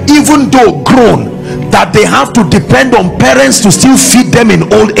children, even though grown, that they have to depend on parents to still feed them in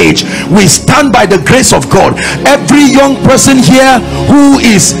old age, we stand by the grace of God. Every young person here who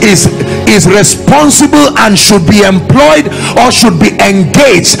is responsible and should be employed or should be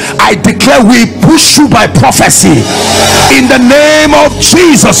engaged, I declare we push you by prophecy in the name of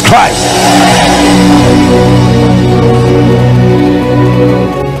Jesus Christ.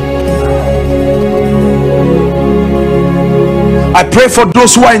 I pray for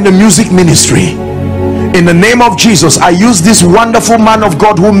those who are in the music ministry. In the name of Jesus, I use this wonderful man of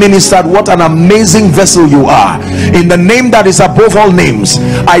God who ministered. What an amazing vessel you are. In the name that is above all names,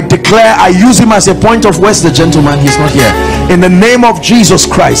 I declare, I use him as a point of, where's the gentleman? He's not here. In the name of Jesus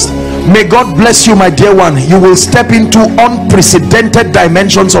Christ, may God bless you, my dear one. You will step into unprecedented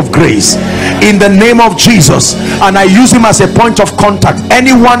dimensions of grace in the name of Jesus. And I use him as a point of contact.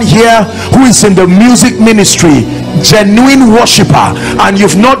 Anyone here who is in the music ministry, genuine worshiper, and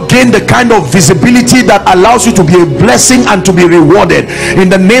you've not gained the kind of visibility that allows you to be a blessing and to be rewarded, in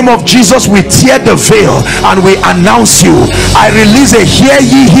the name of Jesus, we tear the veil and we announce you. I release a hear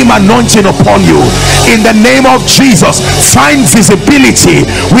ye him anointing upon you. In the name of Jesus, find visibility.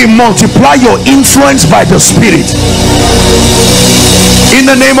 We multiply your influence by the Spirit. In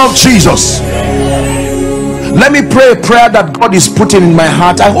the name of Jesus. Let me pray a prayer that God is putting in my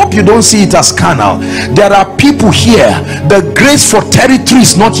heart. I hope you don't see it as carnal. There are people here, the grace for territory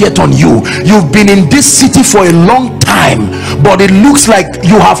is not yet on you. You've been in this city for a long time, but it looks like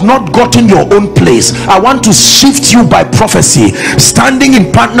you have not gotten your own place. I want to shift you by prophecy, standing in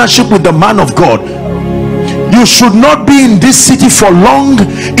partnership with the man of God. You should not be in this city for long,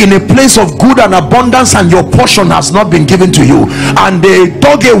 in a place of good and abundance, and your portion has not been given to you. And they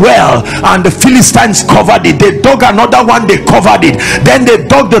dug a well and the Philistines covered it. They dug another one, they covered it. Then they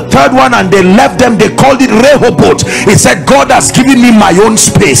dug the third one and they left them. They called it Rehoboth. He said, God has given me my own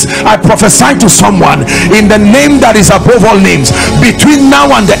space. I prophesy to someone in the name that is above all names, between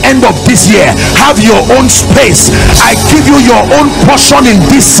now and the end of this year, have your own space. I give you your own portion in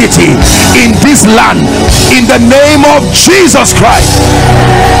this city, in this land, in the name of Jesus Christ.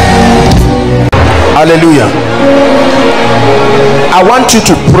 Hallelujah. I want you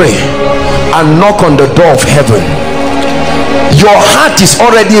to pray and knock on the door of heaven. Your heart is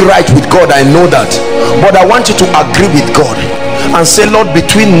already right with God, I know that, but I want you to agree with God and say, Lord,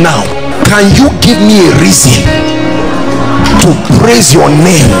 between now, can you give me a reason to praise your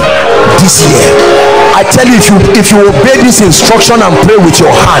name this year? I tell you, if you obey this instruction and pray with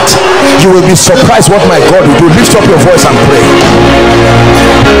your heart, you will be surprised what my God will do. Lift up your voice and pray.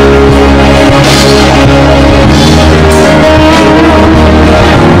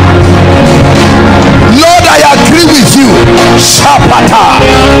 Lord, I agree with you. Shapata.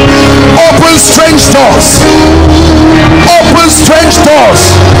 Open strange doors. Open strange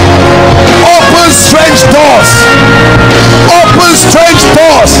doors. Open strange doors. Open strange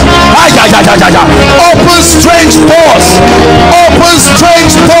doors. Open strange doors. Open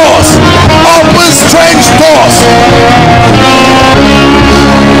strange doors. Open strange doors.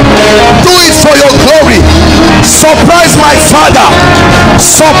 Do it for your glory. Surprise my father.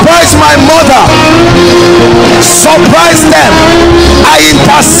 Surprise my mother. Surprise them. I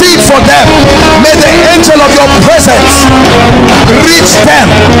intercede for them. May the angel of your presence reach them.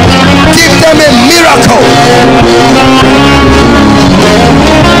 Give them a miracle.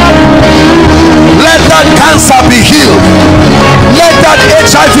 Let that cancer be healed. Let that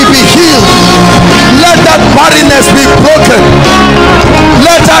HIV be healed. Let that barrenness be broken.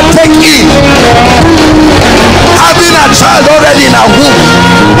 Let her take in. Having a child already in her womb.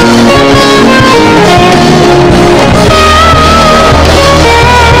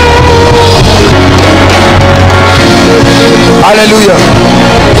 Hallelujah.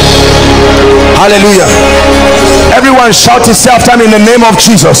 Hallelujah. Everyone shout it after me in the name of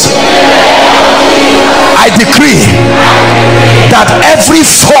Jesus. I decree that every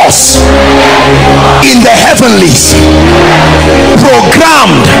force in the heavenlies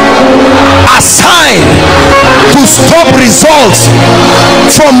programmed, assigned to stop results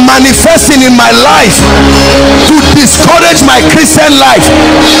from manifesting in my life, to discourage my Christian life,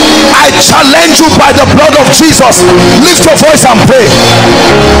 I challenge you by the blood of Jesus. Lift your voice and pray.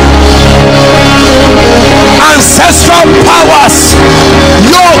 Ancestral powers,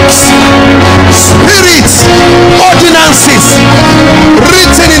 yokes, spirits, ordinances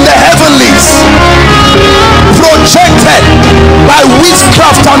written in the heavenlies, projected by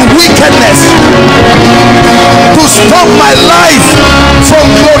witchcraft and wickedness to stop my life from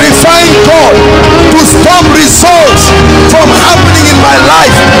glorifying God, to stop results from happening in my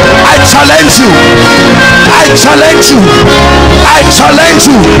life. I challenge you. I challenge you. I challenge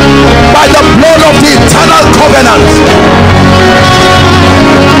you by the blood of the eternal covenant.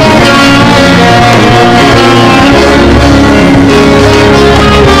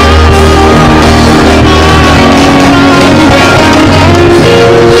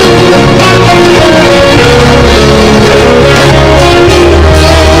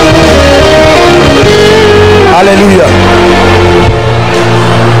 Hallelujah.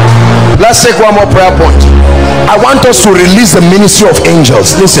 Let's take one more prayer point. I want us to release the ministry of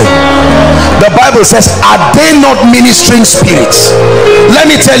angels. Listen, the Bible says, are they not ministering spirits? Let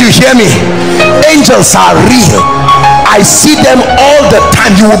me tell you, hear me, angels are real. I see them all the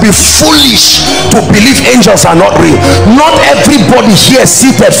time. You will be foolish to believe angels are not real. Not everybody here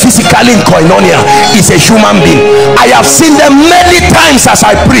seated physically in koinonia is a human being. I have seen them many times as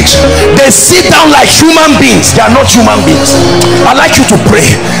I preach. They sit down like human beings. They are not human beings. I'd like you to pray.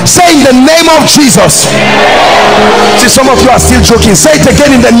 Say, in the name of Jesus. See, some of you are still joking. Say it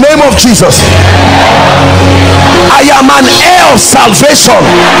again, in the name of Jesus. I am an heir of salvation.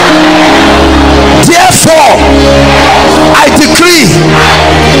 Therefore, I decree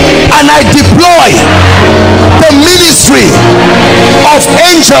and I deploy the ministry of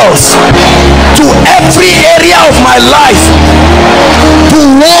angels to every area of my life to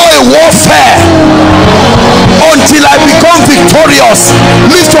war a warfare until I become victorious.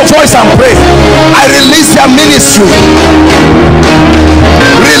 Lift your voice and pray. I release their ministry.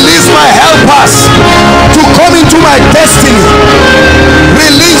 Release my helpers to come into my destiny.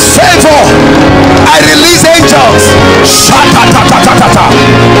 Release favor. I release angels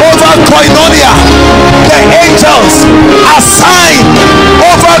over koinonia. The angels assigned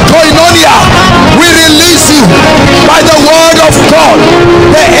over koinonia, we release you by the word of God.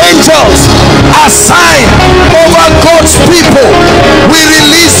 The angels assigned over God's people, we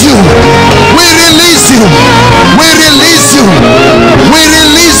release you. We release you. We release you. We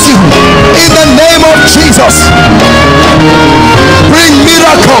release you in the name of Jesus. Bring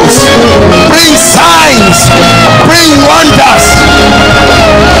miracles, bring signs, bring wonders.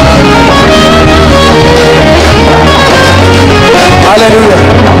 Hallelujah.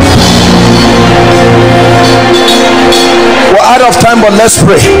 We're out of time, but let's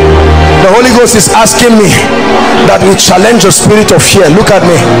pray. The Holy Ghost is asking me that we challenge the spirit of fear. Look at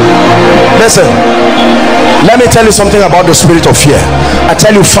me. Listen, let me tell you something about the spirit of fear. I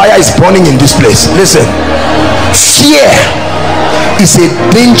tell you, fire is burning in this place. Listen, fear is a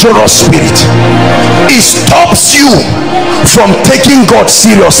dangerous spirit. It stops you from taking God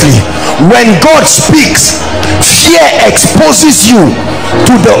seriously. When God speaks, fear exposes you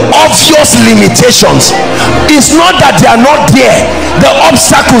to the obvious limitations. It's not that they are not there, the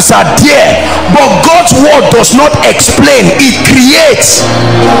obstacles are there, but God's word does not explain, it creates.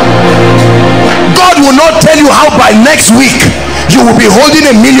 God will not tell you how by next week you will be holding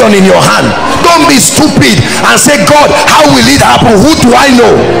 $1 million in your hand. Don't be stupid and say, God, how will it happen? Who do I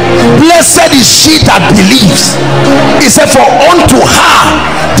know? Blessed is she that believes. He said, for unto her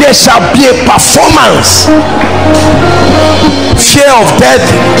there shall be a performance. Fear of death,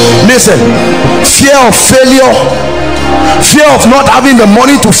 listen, fear of failure, fear of not having the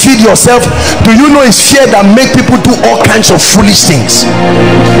money to feed yourself. Do you know it's fear that make people do all kinds of foolish things?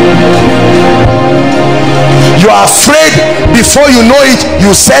 You are afraid, before you know it,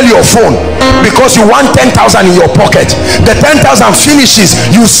 you sell your phone because you want 10,000 in your pocket. The 10,000 finishes,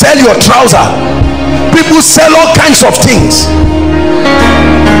 you sell your trouser. People sell all kinds of things.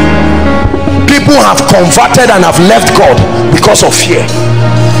 People have converted and have left God because of fear.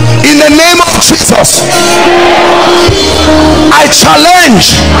 In the name of Jesus, I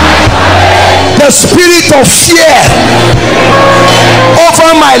challenge the spirit of fear over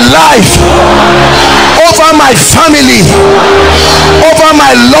my life, over my family, over my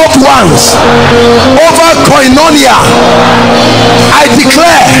loved ones, over koinonia, I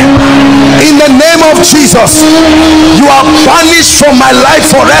declare in the name of Jesus, you are banished from my life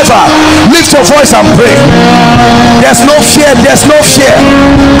forever. Lift your voice and pray. There's no fear, there's no fear.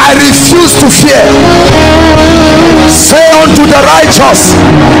 I refuse to fear. Say unto the righteous,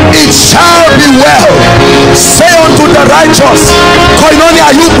 it shall be well. Say unto the righteous, koinonia,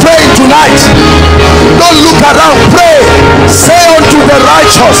 are you praying tonight? Don't look around, pray. Say unto the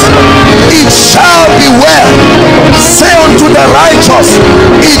righteous, it shall be well. Say unto the righteous,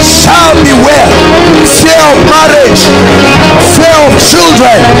 it shall be well. Fear of marriage, fear of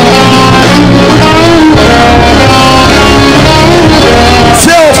children,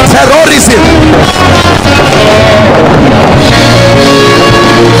 fear of terrorism,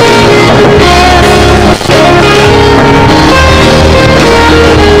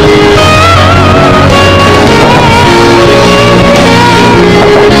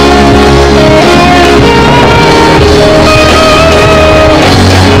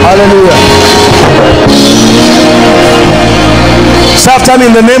 hallelujah. Say after me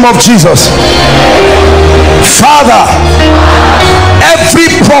in the name of Jesus. Father, every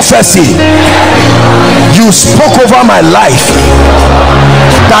prophecy you spoke over my life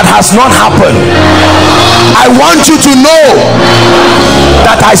that has not happened, I want you to know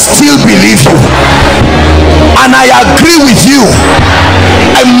that I still believe you and I agree with you.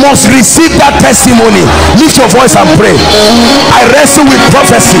 I must receive that testimony. Lift your voice and pray. I wrestle with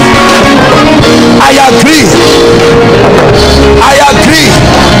prophecy. I agree. I agree.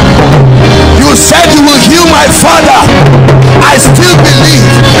 You said you will heal my father. I still believe.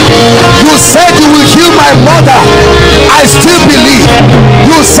 You said you will heal my mother. I still believe.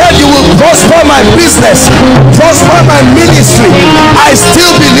 You said you will prosper my business, prosper my ministry. I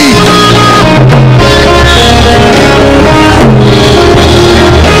still believe.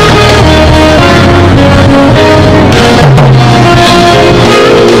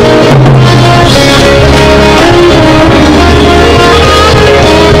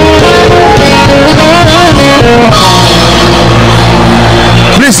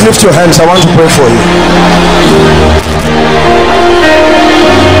 Please lift your hands. I want to pray for you.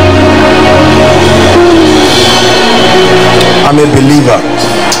 I'm a believer.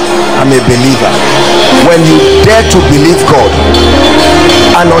 I'm a believer. When you dare to believe God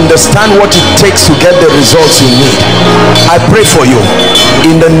and understand what it takes to get the results you need, I pray for you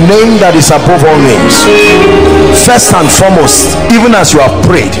in the name that is above all names. First and foremost, even as you have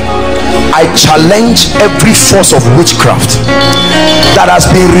prayed, I challenge every force of witchcraft that has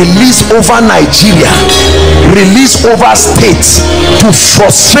been released over Nigeria, released over states to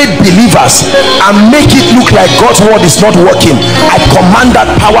frustrate believers and make it look like God's word is not working. I command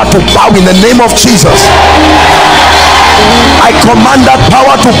that power to bow in the name of Jesus. I command that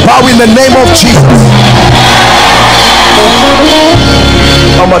power to bow in the name of Jesus.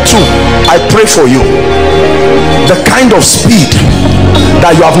 Number two, I pray for you. The kind of speed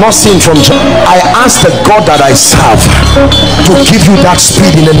that you have not seen from God, I ask the God that I serve to give you that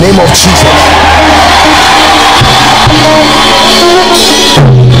speed in the name of Jesus.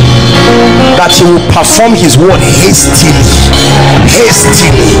 That he will perform his word hastily,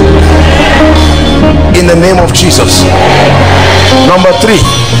 in the name of Jesus. Number three,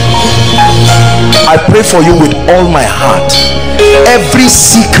 I pray for you with all my heart. Every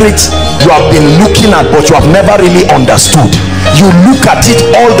secret you have been looking at but you have never really understood, you look at it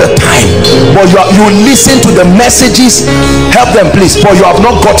all the time, but you listen to the messages, help them please, but you have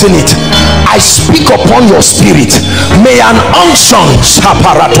not gotten it. I speak upon your spirit. May an unction,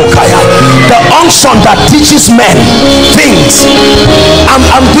 the unction that teaches men things,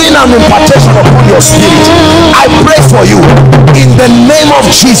 I'm doing an impartation upon your spirit. I pray for you in the name of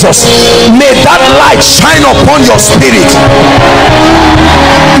Jesus. May that light shine upon your spirit.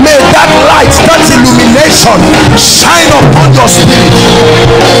 May that light, that illumination shine upon your spirit.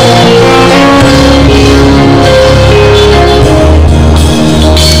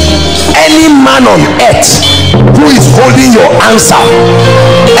 Any man on earth who is holding your answer,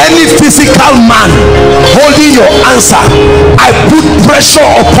 any physical man holding your answer, I put pressure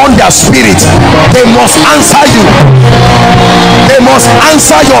upon their spirit. They must answer you. They must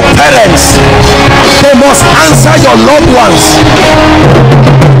answer your parents. They must answer your loved ones.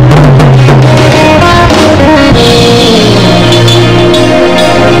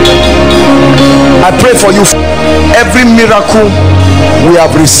 I pray for you. Every miracle we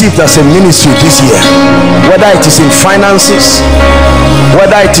have received as a ministry this year, whether it is in finances,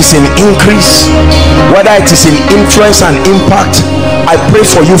 whether it is in increase, whether it is in influence and impact, I pray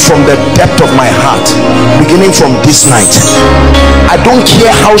for you from the depth of my heart, beginning from this night. I don't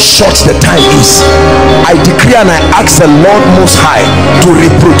care how short the time is, I decree and I ask the Lord Most High to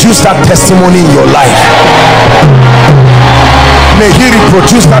reproduce that testimony in your life. May he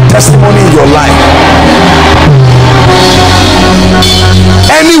reproduce that testimony in your life.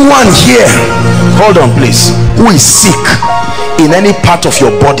 Anyone here, hold on please, who is sick in any part of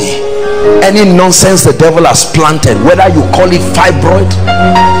your body, any nonsense the devil has planted, whether you call it fibroid,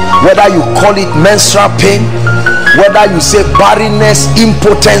 whether you call it menstrual pain, whether you say barrenness,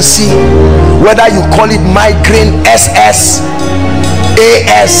 impotency, whether you call it migraine, SS,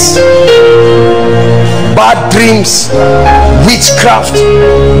 AS, bad dreams, witchcraft,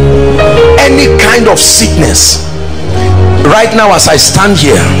 any kind of sickness, right now as I stand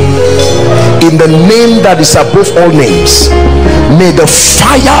here, in the name that is above all names, may the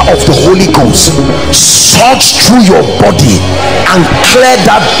fire of the Holy Ghost surge through your body and clear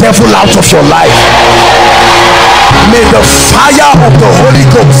that devil out of your life. May the fire of the Holy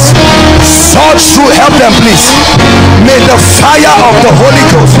Ghost surge through, help them please. May the fire of the Holy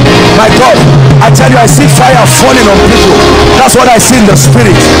Ghost, my God, I tell you, I see fire falling on people. That's what I see in the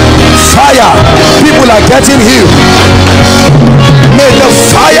spirit. Fire, people are getting healed. May the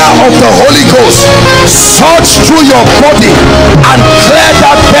fire of the Holy Ghost surge through your body and clear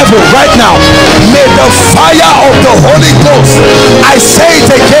that devil right now. May the fire of the Holy Ghost, I say it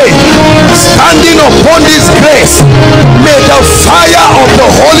again, standing upon this grace, may the fire of the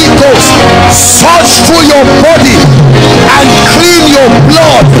Holy Ghost surge through your body and clean your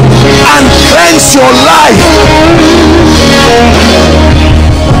blood and cleanse your life.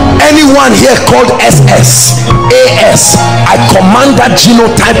 Anyone here called SS, AS, I command that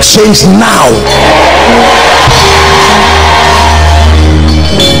genotype change now.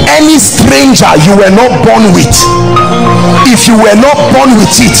 Any stranger you were not born with, if you were not born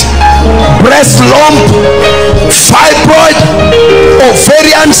with it, breast lump, fibroid,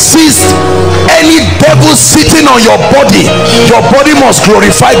 ovarian cyst, any devil sitting on your body must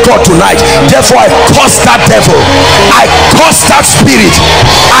glorify God tonight. Therefore I curse that devil, I curse that spirit,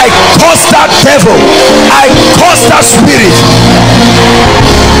 I curse that devil, I curse that spirit.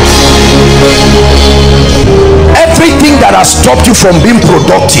 Everything that has stopped you from being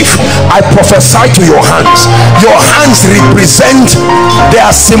productive, I prophesy to your hands. Your hands represent, they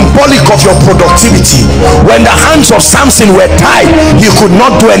are symbolic of your productivity. When the hands of Samson were tied, he could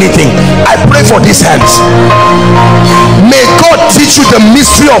not do anything. I pray for these hands. May God teach you the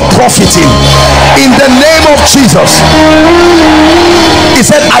mystery of profiting in the name of Jesus. He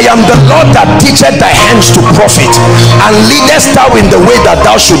said, I am the Lord that teacheth thy hands to profit, and leadest thou in the way that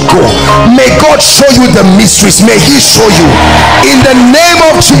thou should go. May God show you the mysteries. May he show you in the name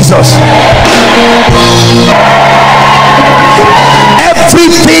of Jesus.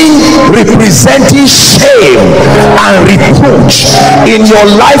 Everything representing shame and reproach in your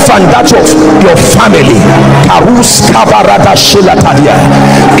life and that of your family,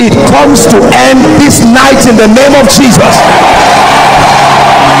 it comes to end this night in the name of Jesus.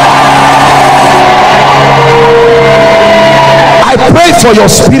 I pray for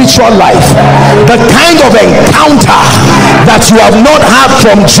your spiritual life, the kind of encounter that you have not had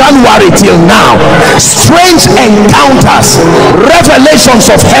from January till now. Strange encounters,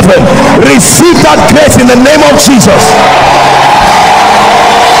 revelations of heaven. Receive that grace in the name of Jesus.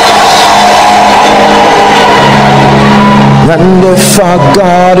 And if our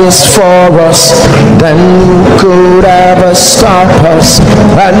God is for us, then who could ever stop us?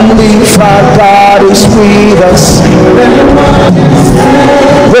 And if our God is with us,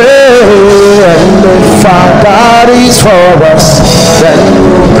 and if our God is for us, then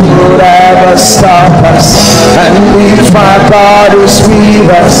who could ever stop us? And if our God is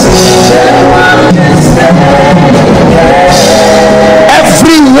with us,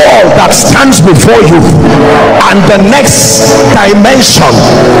 every wall that stands before you and the next dimension,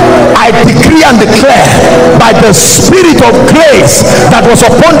 I decree and declare by the spirit of grace that was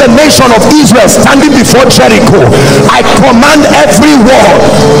upon the nation of Israel standing before Jericho, I command every wall,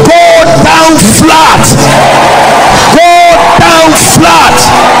 go down flat, go down flat.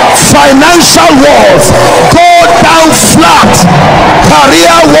 Financial walls, go down flat.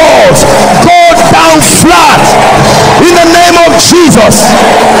 Career walls, go down flat in the name of Jesus.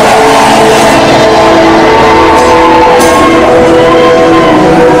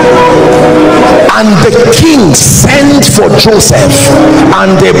 And the king sent wait for Joseph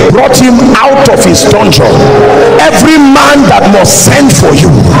and they brought him out of his dungeon. Every man that must send for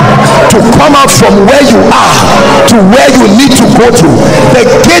you to come out from where you are to where you need to go to, the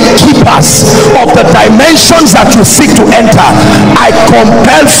gatekeepers of the dimensions that you seek to enter, I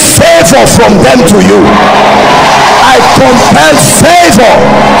compel favor from them to you. I compel favor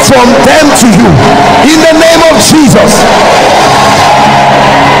from them to you in the name of Jesus.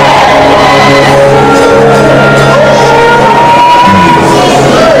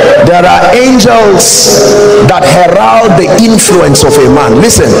 There are angels that herald the influence of a man.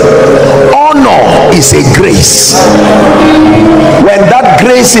 Listen, honor is a grace. When that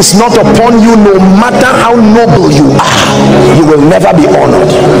grace is not upon you, no matter how noble you are, you will never be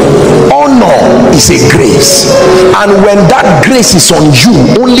honored. Honor is a grace, and when that grace is on you,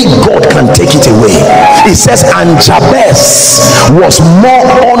 only God can take it away. It says, and Jabez was more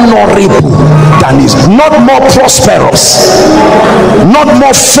honorable than his, not more prosperous, not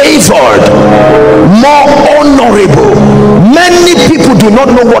more favored, more honorable. Many people do not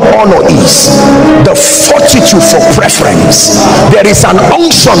know what honor is. The fortitude for preference. There is an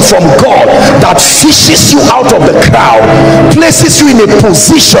unction from God that fishes you out of the crowd, places you in a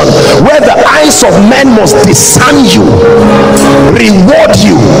position where the eyes of men must discern you, reward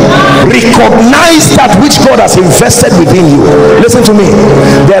you, recognize that which God has invested within you. Listen to me,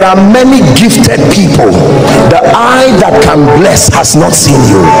 there are many gifted people. The eye that can bless has not seen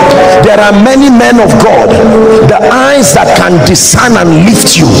you. There are many men of God, the eyes that can discern and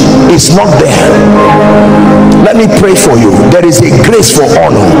lift you is not there. Let me pray for you. There is a grace for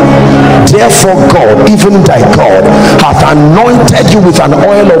honor. Therefore God, even thy God, hath anointed you with an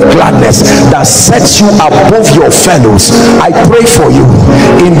oil of gladness that sets you above your fellows. I pray for you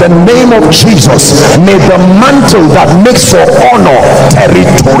in the name of Jesus. May the mantle that makes for honor,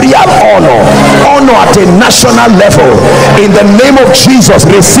 territorial honor, honor at a national level, in the name of Jesus,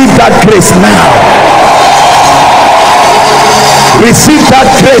 receive that grace now. Receive that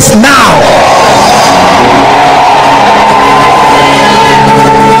grace now.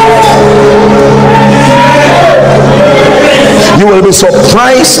 You will be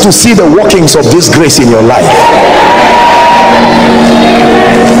surprised to see the workings of this grace in your life.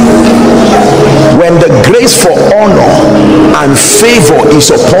 When the grace for honor and favor is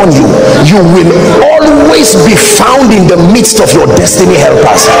upon you, you will always be found in the midst of your destiny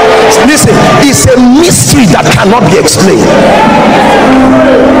helpers. Listen, it's a mystery that cannot be explained.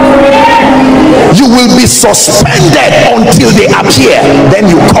 You will be suspended until they appear, then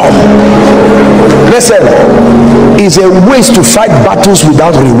you come. Listen, it's a waste to fight battles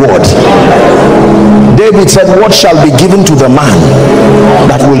without reward. David said, what shall be given to the man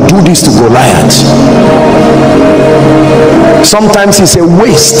that will do this to Goliath? Sometimes it's a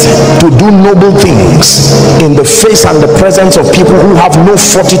waste to do noble things in the face and the presence of people who have no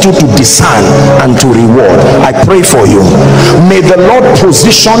fortitude to discern and to reward. I pray for you. May the Lord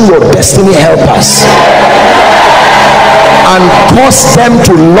position your destiny helpers and cause them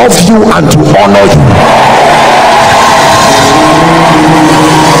to love you and to honor you.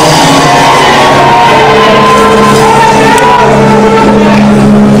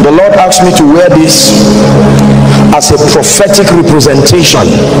 The Lord asked me to wear this as a prophetic representation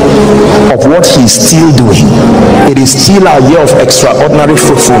of what he is still doing. It is still a year of extraordinary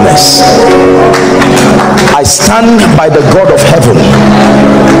fruitfulness. I stand by the God of heaven.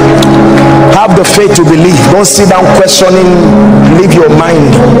 Have the faith to believe. Don't sit down questioning. Leave your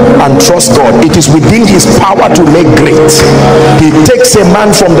mind and trust God. It is within his power to make great. He takes a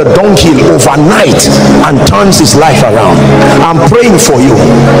man from the dunghill overnight and turns his life around. I'm praying for you.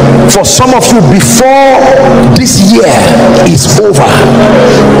 For some of you, before this year is over,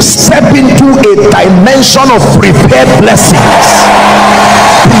 step into a dimension of prepared blessings.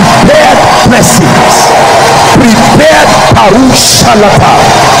 Prepared blessings. Prepared parushalata.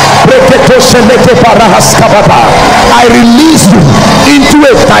 I release you into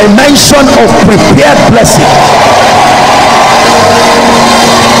a dimension of prepared blessing.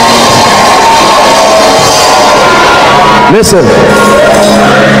 Listen,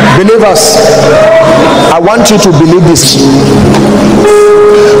 believers, I want you to believe this.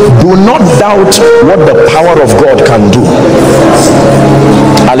 Do not doubt what the power of God can do.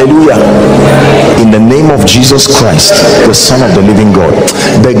 Hallelujah. In the name of Jesus Christ, the Son of the living God,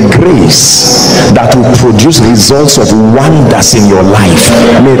 the grace that will produce results of wonders in your life,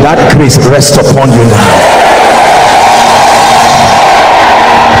 may that grace rest upon you now.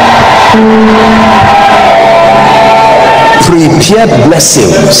 prepared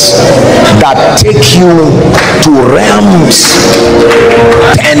blessings that take you to realms.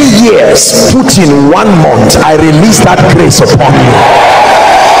 10 years put in 1 month. I release that grace upon you.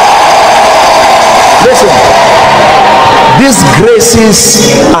 Listen, these graces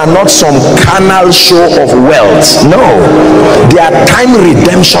are not some carnal show of wealth. No, they are time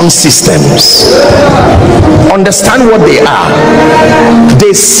redemption systems. Understand what they are.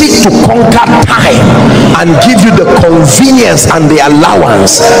 They seek to conquer time and give you the convenience and the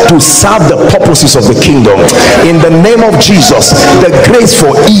allowance to serve the purposes of the kingdom. In the name of Jesus, the grace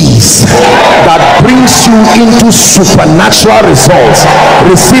for ease that brings you into supernatural results,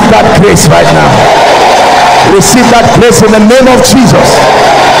 receive that grace right now. Receive that grace in the name of Jesus.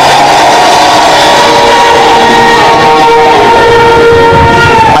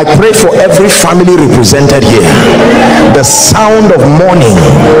 I pray for every family represented here. The sound of mourning,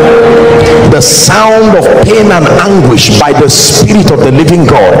 the sound of pain and anguish by the Spirit of the living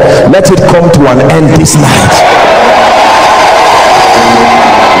God, let it come to an end this night.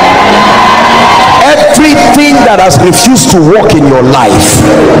 Everything that has refused to walk in your life,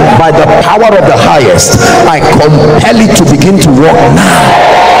 by the power of the highest, I compel it to begin to walk now.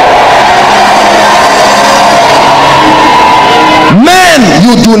 Men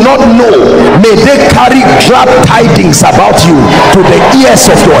you do not know, may they carry glad tidings about you to the ears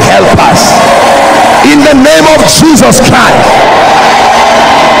of your helpers. In the name of Jesus Christ,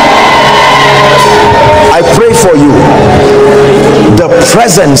 I pray for you. The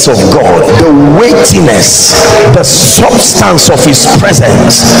presence of God, the weightiness, the substance of his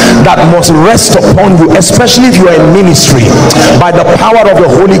presence that must rest upon you, especially if you are in ministry, by the power of the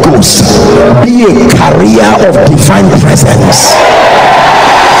Holy Ghost, be a carrier of divine presence.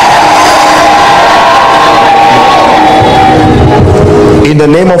 In the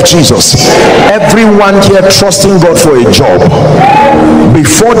name of Jesus, everyone here trusting God for a job,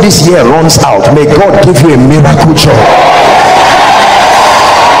 before this year runs out, may God give you a miracle job.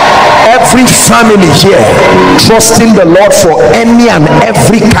 Every family here trusting the Lord for any and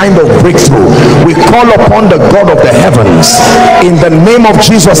every kind of breakthrough, we call upon the God of the heavens. In the name of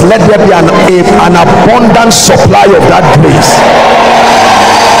Jesus, let there be an abundant supply of that grace.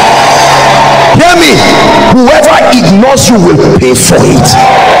 Hear me, whoever ignores you will pay for it.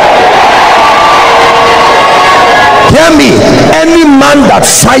 Hear me, any man that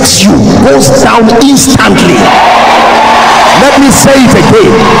fights you goes down instantly. Let me say it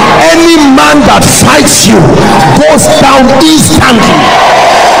again. Any man that fights you goes down instantly.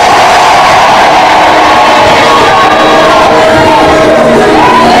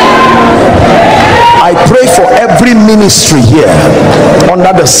 I pray for every ministry here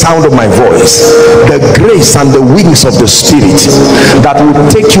under the sound of my voice, the grace and the wings of the Spirit that will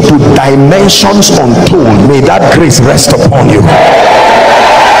take you to dimensions untold. May that grace rest upon you.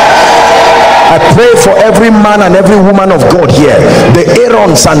 I pray for every man and every woman of God here, the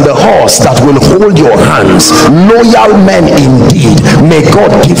Aarons and the horse that will hold your hands, loyal men indeed. May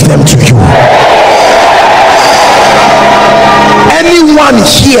God give them to you. Anyone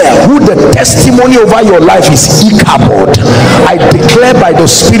here who the testimony over your life is Ichabod, I declare by the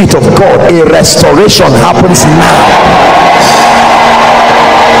Spirit of God, a restoration happens now.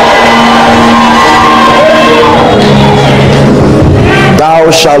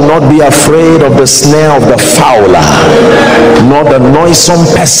 Thou shalt not be afraid of the snare of the fowler, nor the noisome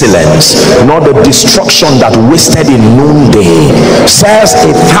pestilence, nor the destruction that wasted in noonday. Says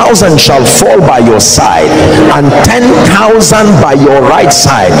 1,000 shall fall by your side, and 10,000 by your right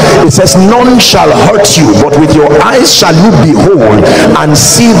side. It says none shall hurt you, but with your eyes shall you behold and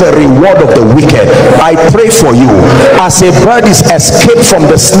see the reward of the wicked. I pray for you, as a bird is escaped from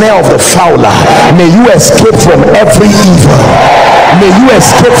the snare of the fowler, may you escape from every evil. May you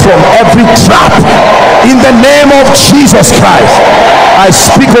escape from every trap. In the name of Jesus Christ, I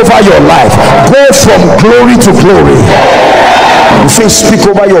speak over your life. Go from glory to glory. You say, speak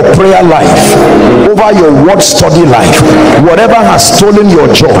over your prayer life, over your word study life. Whatever has stolen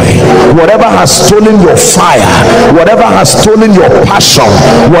your joy, whatever has stolen your fire, whatever has stolen your passion,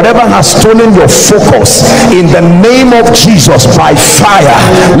 whatever has stolen your focus, in the name of Jesus, by fire,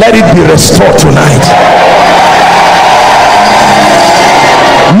 let it be restored tonight.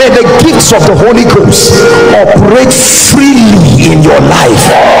 May the gifts of the Holy Ghost operate freely in your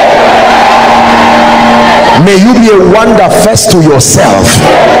life. May you be a wonder first to yourself,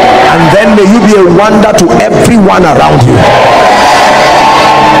 and then may you be a wonder to everyone around you.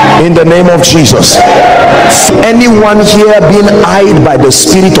 in the name of Jesus. Anyone here being eyed by the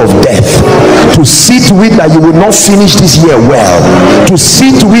spirit of death, to see to it that you will not finish this year well, to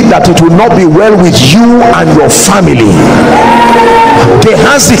see to it that it will not be well with you and your family.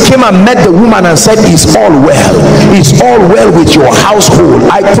 Gehazi came and met the woman and said, it's all well, it's all well with your household.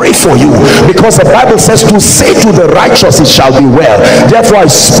 I pray for you, because the Bible says to say to the righteous, it shall be well. Therefore I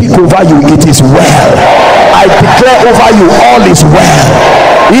speak over you, it is well. I declare over you, all is well,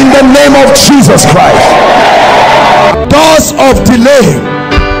 in the name of Jesus Christ. Doors of delay,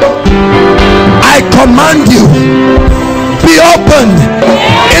 I command you, be opened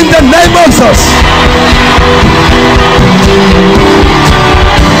in the name of Jesus.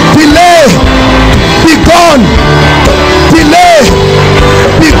 Delay, be gone. Delay,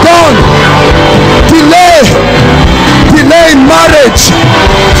 be gone. Delay, delay in marriage,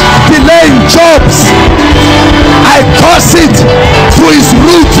 delay in jobs, I curse it to its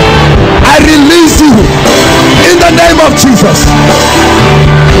root. I release you in the name of Jesus.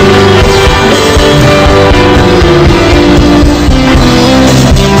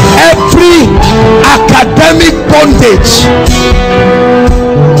 Every academic bondage,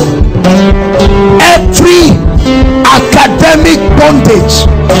 every academic bondage,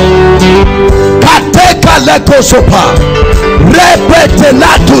 kateka lekosopa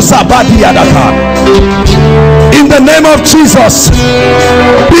repetelatu sabadiadaka, in the name of Jesus,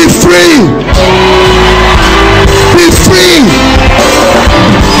 be free, be free,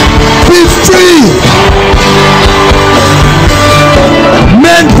 be free.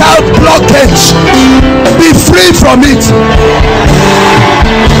 Mental blockage, be free from it.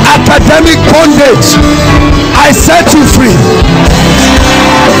 Academic bondage, I set you free.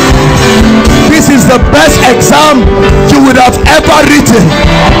 This is the best exam you would have ever written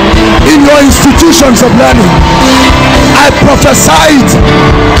in your institutions of learning. I prophesy it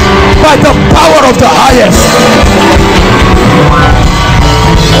by the power of the highest.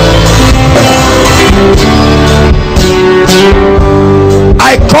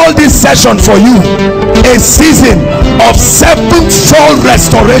 I call this session for you a season of sevenfold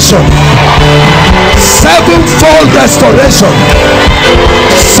restoration. Sevenfold restoration.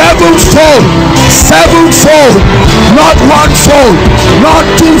 Sevenfold. Sevenfold. Not one fold, not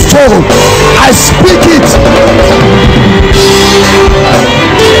twofold. I speak it.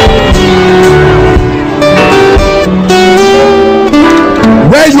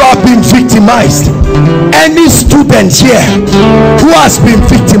 Where you have been victimized, any student here who has been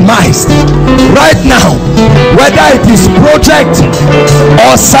victimized right now, whether it is project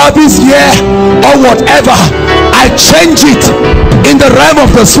or service year or whatever, I change it in the realm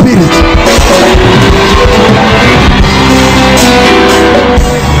of the spirit.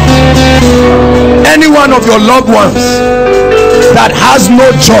 Any one of your loved ones that has no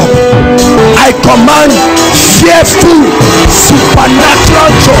job, I command fearful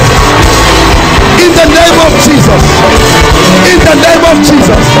supernatural job in the name of Jesus. In the name of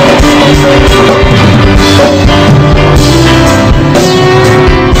Jesus.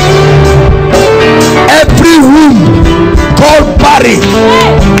 Every womb called barren,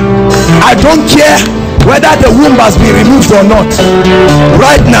 I don't care whether the womb has been removed or not,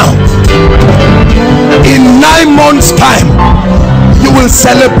 right now, in 9 months time, you will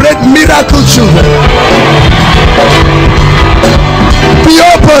celebrate miracle children. Be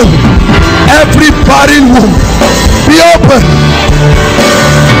open. Every barren womb, be open.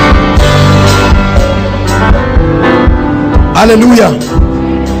 Hallelujah.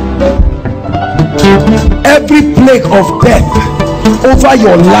 Every plague of death over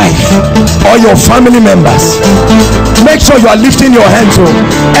your life or your family members, make sure you are lifting your hands up.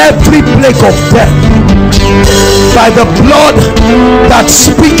 Every plague of death, by the blood that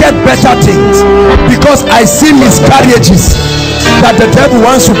speaketh better things, because I see miscarriages that the devil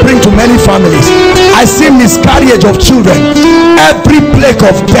wants to bring to many families. I see miscarriage of children. Every plague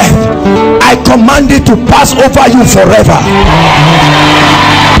of death, I command it to pass over you forever.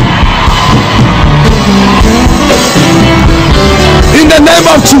 In the name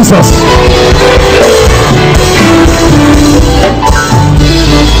of Jesus.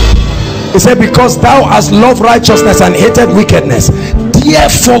 He said, because thou hast loved righteousness and hated wickedness,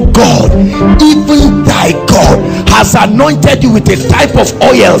 therefore God, even thy God, has anointed you with a type of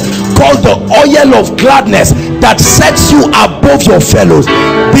oil called the oil of gladness that sets you above your fellows.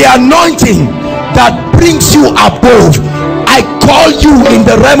 The anointing that brings you above, I call you in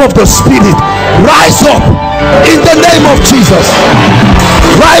the realm of the spirit. Rise up in the name of Jesus.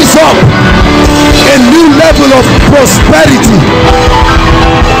 Rise up. A new level of prosperity,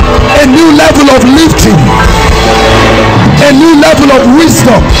 a new level of lifting, a new level of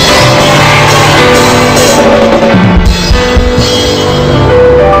wisdom,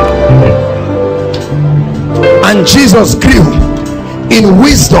 Jesus grew in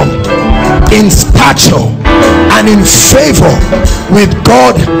wisdom, in stature, and in favor with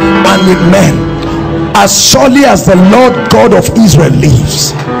God and with men. As surely as the Lord God of Israel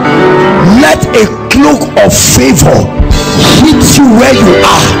lives, let a cloak of favor hit you where you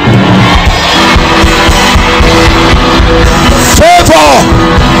are. Favor,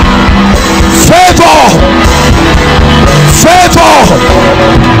 favor, favor,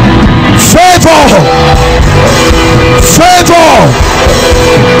 favor, favor,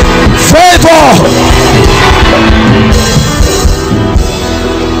 favor.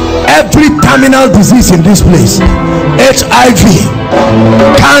 Every terminal disease in this place, HIV,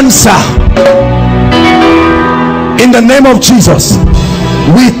 cancer, in the name of Jesus,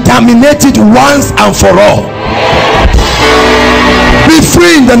 we terminate it once and for all. Be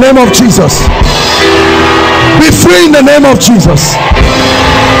free in the name of Jesus. Be free in the name of Jesus.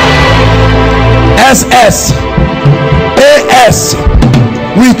 SS, AS,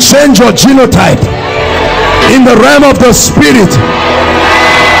 we change your genotype in the realm of the spirit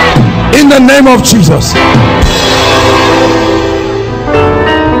in the name of Jesus.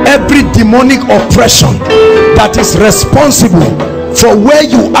 Every demonic oppression that is responsible for where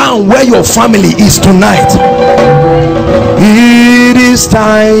you are and where your family is tonight, it is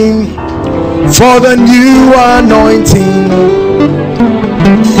time for the new anointing.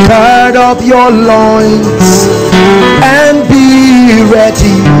 Gird up your loins and be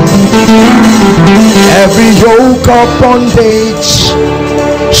ready. Every yoke of bondage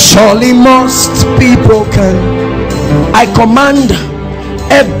surely must be broken. I command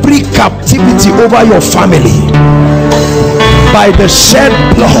every captivity over your family by the shed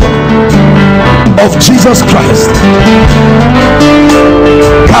blood of Jesus Christ.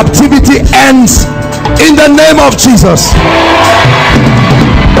 Captivity ends in the name of Jesus.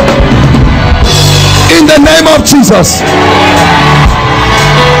 In the name of Jesus.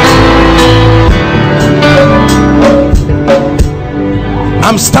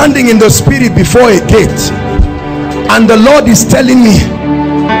 I'm standing in the spirit before a gate, and the Lord is telling me,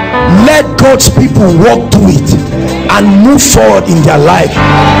 let God's people walk through it and move forward in their life.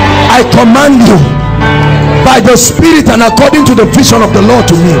 I command you by the spirit and according to the vision of the Lord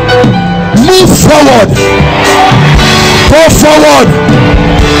to me, move forward, go forward.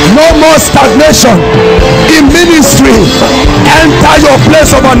 No more stagnation in ministry. Enter your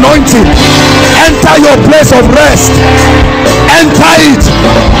place of anointing, enter your place of rest, enter it.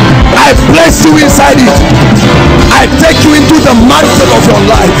 I place you inside it. I take you into the mantle of your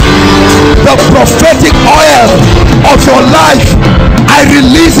life, the prophetic oil of your life. I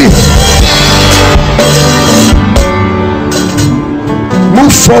release it.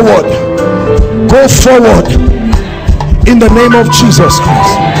 Move forward, go forward in the name of Jesus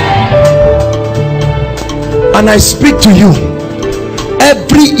Christ. And I speak to you,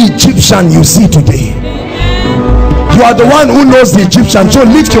 every Egyptian you see today, you are the one who knows the Egyptian, so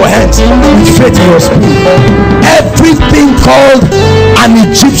lift your hands with faith in your spirit. Everything called an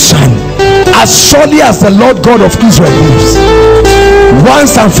Egyptian, as surely as the Lord God of Israel lives,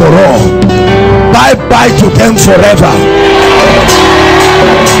 once and for all, bye bye to them forever.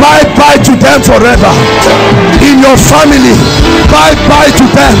 Bye bye to them forever. In your family, bye bye to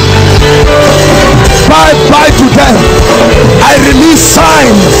them. Bye bye to them. I release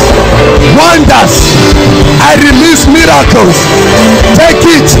signs, wonders. I release miracles. Take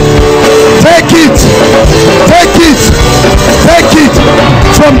it, take it, take it, take it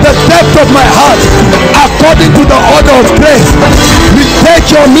from the depth of my heart, according to the order of grace. We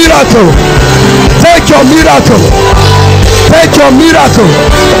take your miracle. Take your miracle. Take your miracle.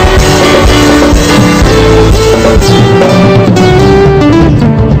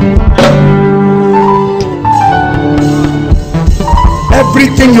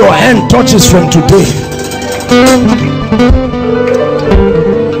 Everything your hand touches from today,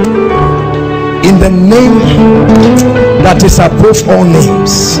 in the name that is above all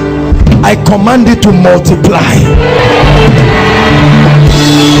names, I command it to multiply.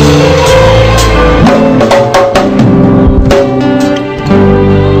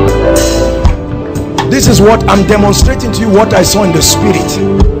 This is what I'm demonstrating to you, what I saw in the spirit,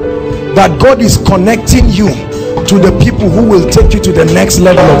 that God is connecting you to the people who will take you to the next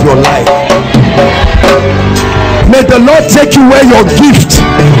level of your life. May the Lord take you where your gift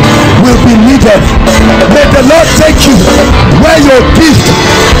will be needed. May the Lord take you where your gift,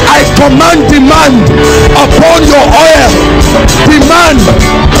 I command demand upon your oil. Demand,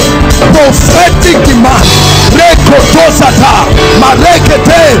 prophetic demand. Rekotosata,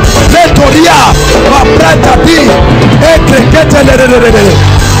 marekete, letoria, mabratadi, ekrekete.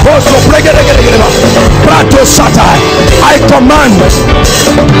 I command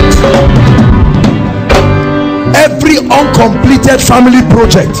every uncompleted family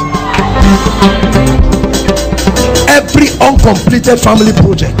project,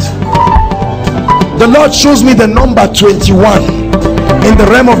 the Lord shows me the number 21 in the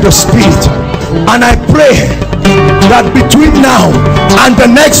realm of the spirit, and I pray that between now and the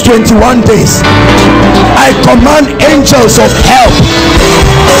next 21 days I command angels of help.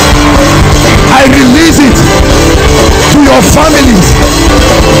 I release it to your families.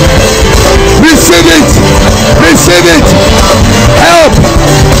 Receive it, receive it. Help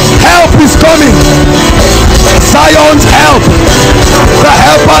is coming. Zion's help, the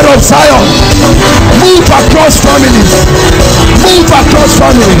helper of Zion. Move across families, move across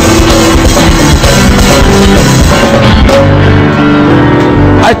families.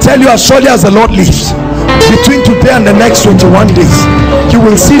 I tell you, as surely as the Lord lives, between today and the next 21 days, you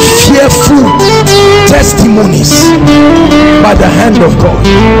will see fearful testimonies by the hand of God.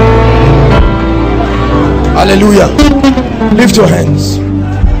 Hallelujah. Lift your hands.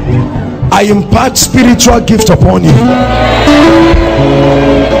 I impart spiritual gift upon you.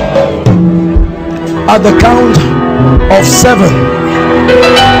 At the count of 7,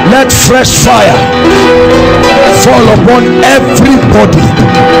 let fresh fire fall upon everybody.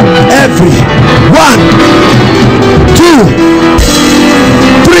 Every 1, 2,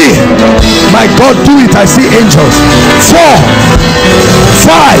 3. My God, do it. I see angels. 4,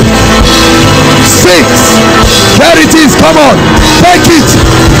 5, 6. There it is. Come on, take it,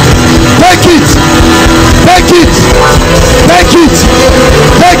 take it, take it, take it,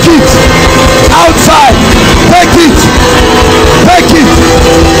 take it. Outside, take it, take it,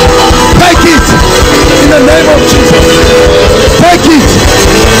 take it. In the name of Jesus, take it,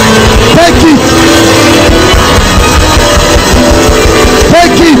 take it,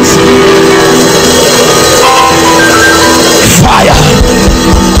 take it. Fire.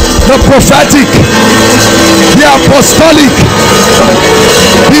 The prophetic, the apostolic,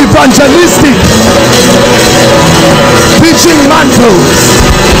 the evangelistic, teaching mantles,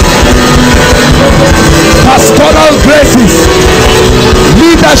 pastoral graces,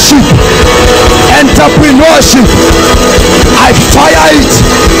 leadership, entrepreneurship. I fire it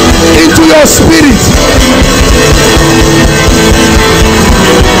into your spirit.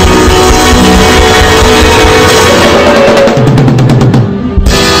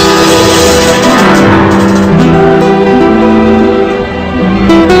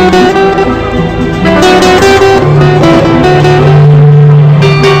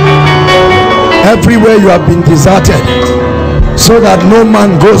 Everywhere you have been deserted, so that no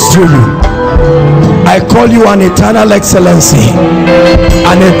man goes through you, I call you an eternal excellency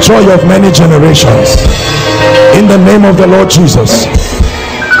and a joy of many generations. In the name of the Lord Jesus,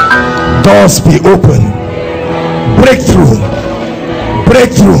 doors be open. Breakthrough,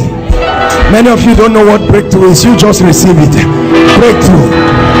 breakthrough. Many of you don't know what breakthrough is. You just receive it. Breakthrough.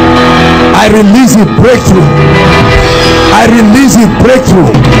 I release it. Breakthrough. I release it.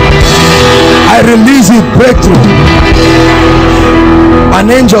 Breakthrough. I release it. Breakthrough. An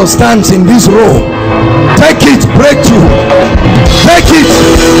angel stands in this row. Take it. Breakthrough. Take it.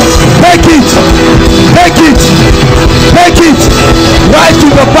 Take it. Take it. Take it. Right to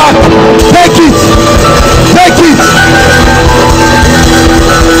the back. Take it. Take it.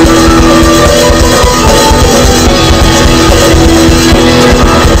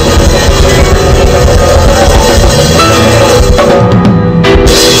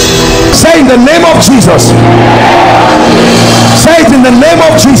 Say in the name of Jesus. Say it in the name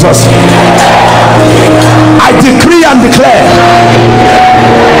of Jesus. I decree and declare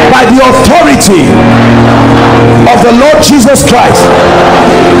by the authority of the Lord Jesus Christ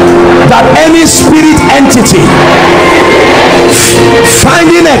that any spirit entity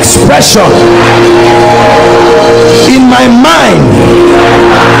finding expression in my mind,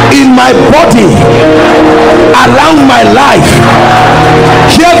 in my body, around my life,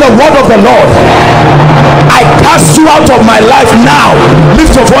 hear the word of the Lord. I cast you out of my life now.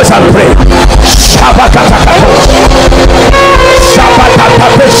 Lift your voice and pray.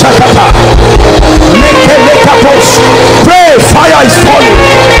 Pray, fire is falling.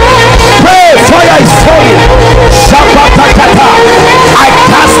 Pray, fire is falling. I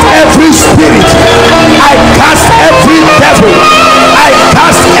cast every spirit, I cast every devil, I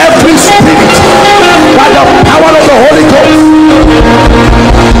cast every spirit by the power of the Holy Ghost.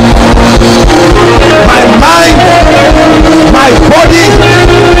 My mind, my body,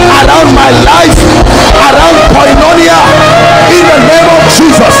 around my life, around koinonia, in the name of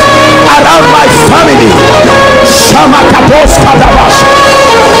Jesus.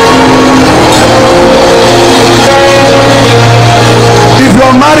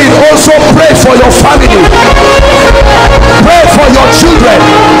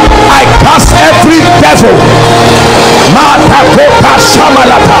 devil. Matakota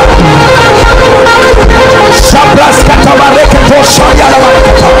shamalata. Shabraskata bareketo shayala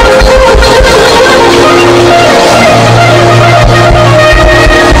barekata.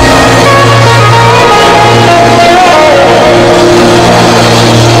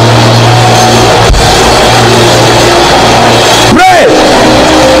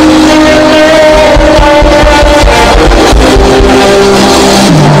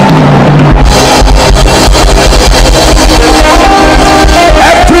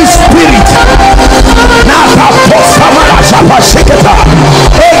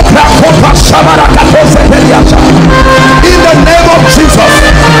 In the name of Jesus,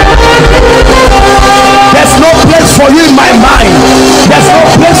 there's no place for you in my mind, there's no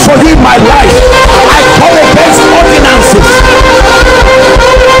place for you in my life. I come against ordinances.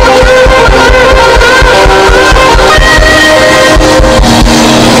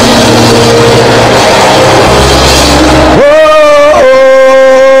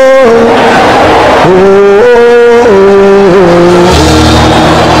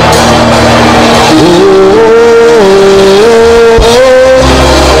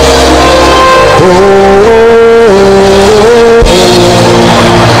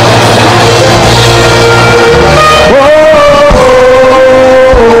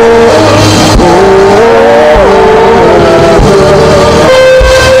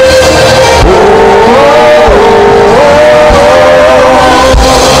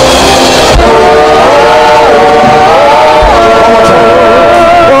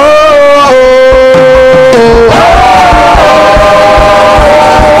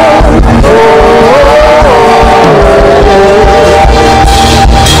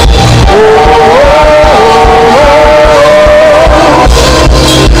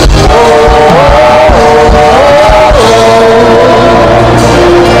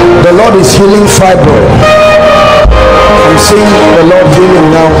 Healing fibroid. I'm seeing the Lord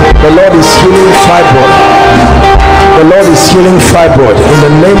healing now. The Lord is healing fibroid. The Lord is healing fibroid. In the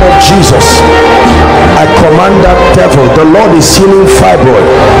name of Jesus, I command that devil. The Lord is healing fibroid.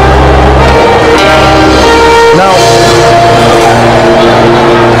 Now,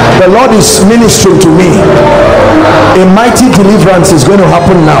 the Lord is ministering to me. A mighty deliverance is going to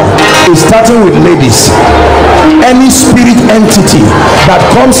happen now. It's starting with ladies. Any spirit entity that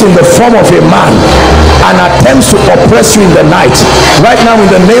comes in the form of a man and attempts to oppress you in the night, right now in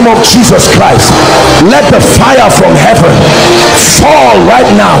the name of Jesus Christ, let the fire from heaven fall right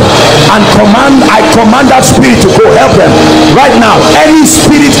now and I command that spirit to go. Help them right now. Any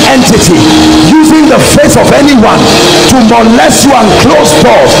spirit entity using the face of anyone to molest you and close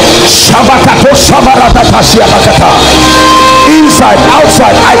doors, inside,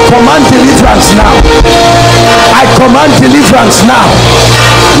 outside, I command deliverance now. I command deliverance now.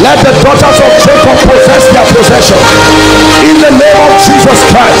 Let the daughters of Jacob possess their possession in the name of Jesus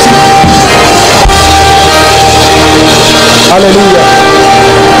Christ. Hallelujah.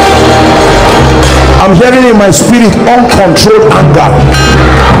 I'm hearing in my spirit uncontrolled anger.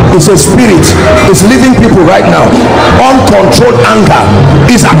 It's a spirit. It's leaving people right now. Uncontrolled anger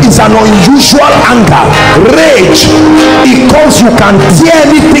is an unusual anger. Rage. It comes, you can tear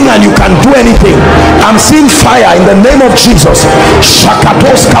anything and you can do anything. I'm seeing fire in the name of Jesus.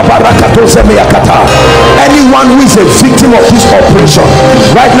 Anyone who is a victim of this operation,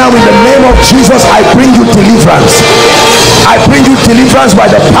 right now in the name of Jesus, I bring you deliverance. I bring you deliverance by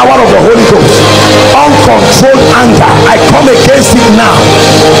the power of the Holy Ghost. Uncontrolled anger, I come against it now.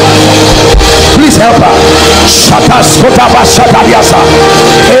 Please help her.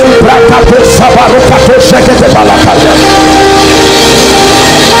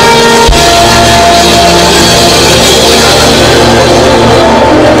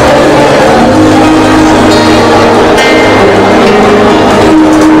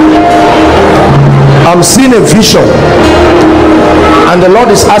 I'm seeing a vision, and the Lord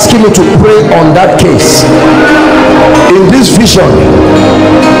is asking me to pray on that case. In this vision,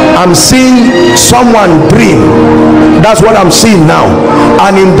 I'm seeing someone dream. That's what I'm seeing now.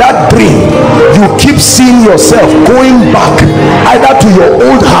 And in that dream, you keep seeing yourself going back either to your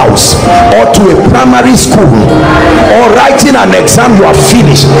old house or to a primary school, or writing an exam you have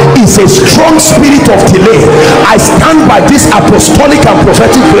finished. It's a strong spirit of delay. I stand by this apostolic and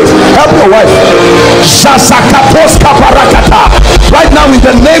prophetic place. Help your wife. Right now in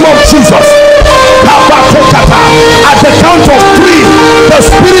the name of Jesus, at the count of 3, the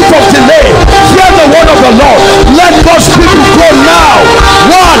spirit of delay, hear the word of the Lord. Let God's people go now.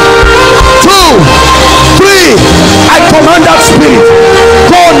 1, 2, 3. I command that spirit,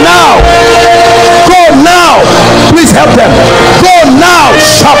 go now. Go now. Please help them. Go now.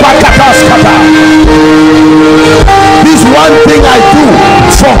 one thing I do,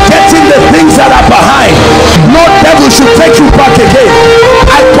 forgetting the things that are behind. No devil should take you back again.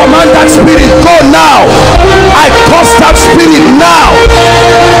 I command that spirit, go now. I curse that spirit now.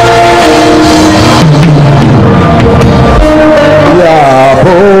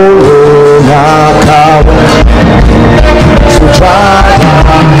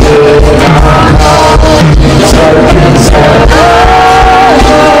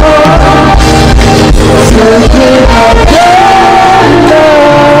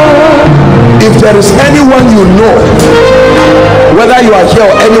 If there is anyone you know, whether you are here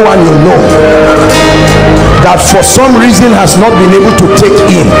or anyone you know, that for some reason has not been able to take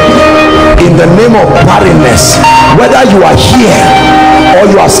in the name of barrenness, whether you are here or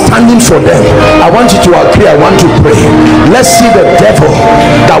you are standing for them, I want you to agree. I want to pray. Let's see the devil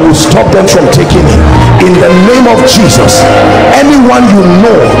that will stop them from taking it. In the name of Jesus, anyone you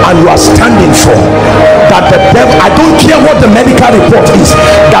know and you are standing for, that the devil, I don't care what the medical report is,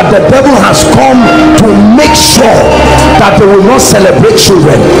 that the devil has come to make sure that they will not celebrate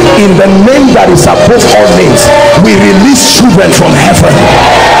children. In the name that is above all names, we release children from heaven.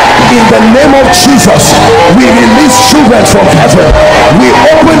 In the name of Jesus, we release children from heaven. We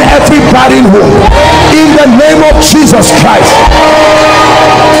open every barren womb in the name of Jesus Christ.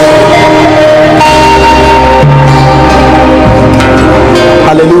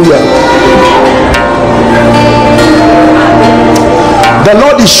 Hallelujah. The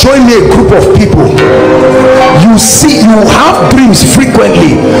Lord is showing me a group of people. You see, you have dreams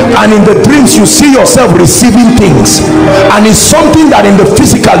frequently, and in the dreams you see yourself receiving things, and it's something that in the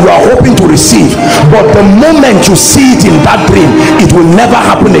physical you are hoping to receive, but the moment you see it in that dream, it will never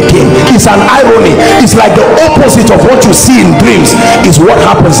happen again. It's an irony. It's like the opposite of what you see in dreams is what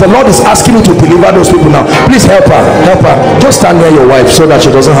happens. The Lord is asking me to deliver those people now. Please help her, help her. Just stand near your wife so that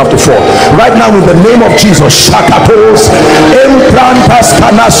she doesn't have to fall. Right now, in the name of Jesus, Shakatos,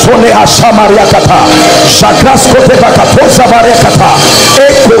 Kana Sone Ashamariakata, Shakraskote Bakatosa Barekata,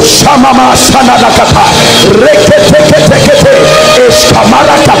 Eko Shamama Sanadakata, Reketekete,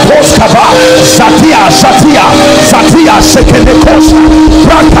 Eskamara Kaposkava, Satia, Satia, Satia, Sekenekos,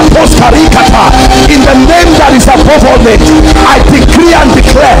 Brakatos Karikata. In the name that is above all names, I decree and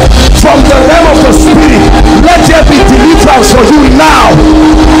declare from the realm of the Spirit, let there be deliverance for you now.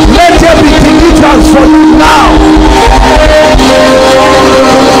 Let there be deliverance for you now.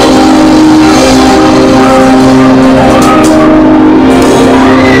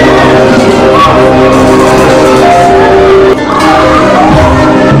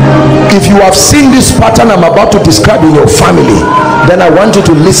 If you have seen this pattern I'm about to describe in your family, then I want you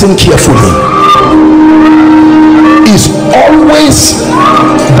to listen carefully. It's always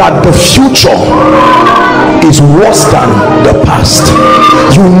that the future is worse than the past.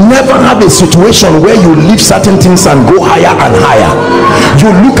 You never have a situation where you leave certain things and go higher and higher.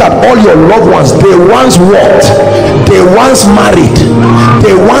 You look at all your loved ones, they once walked, they once married,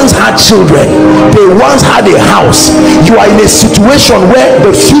 they once had children, they once had a house. You are in a situation where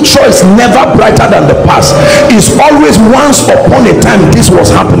the future is never brighter than the past. It's always once upon a time this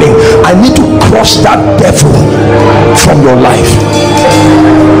was happening. I need to crush that devil from your life.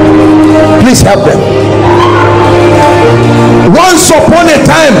 Please help them. Once upon a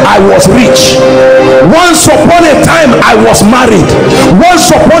time I was rich. Once upon a time I was married.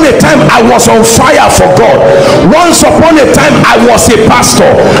 Once upon a time I was on fire for God. Once upon a time I was a pastor.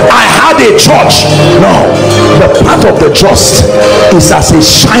 I had a church. No, the path of the just is as a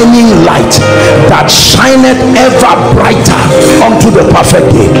shining light that shineth ever brighter unto the perfect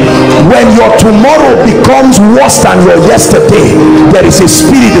day. When your tomorrow becomes worse than your yesterday, there is a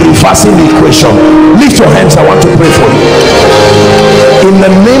spirit reversing the equation. Lift your hands. I want to pray for you. In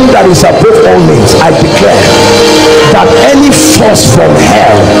the name that is above all names, I declare that any force from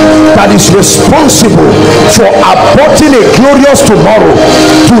hell that is responsible for aborting a glorious tomorrow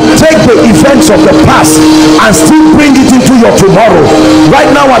to take the events of the past and still bring it into your tomorrow, right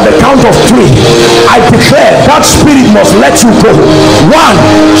now at the count of 3, I declare that spirit must let you go. 1,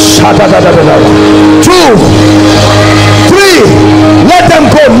 2, 3. Let them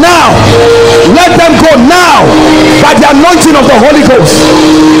go now. Let them go now by the anointing of the Holy Ghost.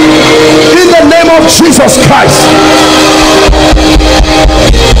 In the name of Jesus Christ.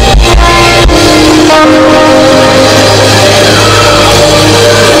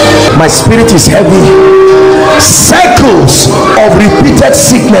 My spirit is heavy Cycles of repeated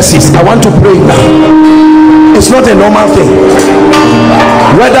sicknesses. I want to pray now. It's not a normal thing.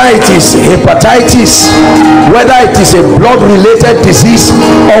 Whether it is hepatitis, whether it is a blood-related disease,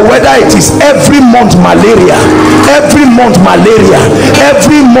 or whether it is every month malaria, every month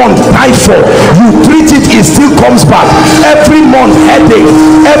typhoid, you treat it, it still comes back. Every month headache,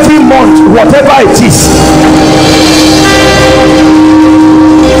 every month whatever it is.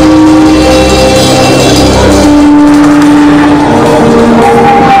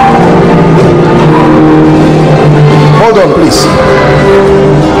 Hold on, please.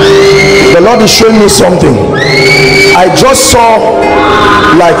 The Lord is showing me something. I just saw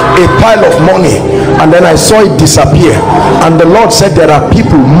like a pile of money, and then I saw it disappear. And the Lord said there are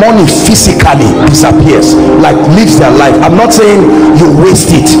people, money physically disappears, like leaves their life. I'm not saying you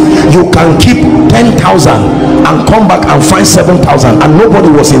waste it. You can keep 10,000 and come back and find 7,000, and nobody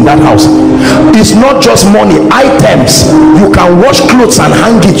was in that house. It's not just money, items. You can wash clothes and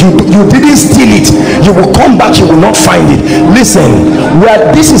hang it. You didn't steal it. You will come back, you will not find it. Listen,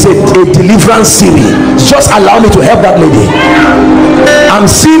 this is a deliverance series. Just allow me to help that lady. I'm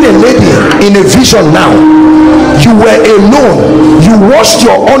seeing a lady in a vision now. You were alone, you washed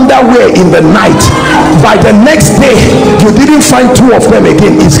your underwear in the night. By the next day you didn't find two of them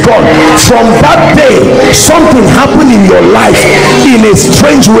again. It's gone. From that day something happened in your life in a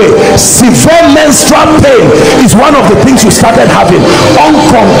strange way. Severe menstrual pain is one of the things you started having.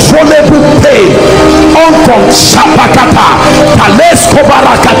 Uncontrollable pain.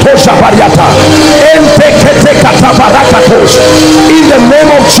 In the name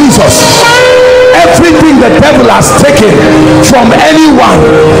of Jesus, everything the devil has taken from anyone,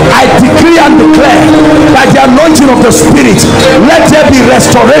 I decree and declare that the anointing of the Spirit, let there be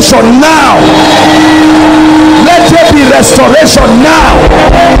restoration now. Let there be restoration now.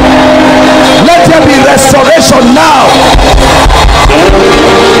 Let there be restoration now.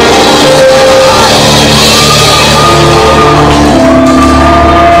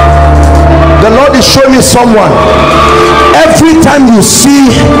 The Lord is showing me someone. Every time you see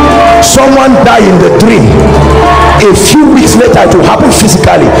someone die in the dream, a few weeks later it will happen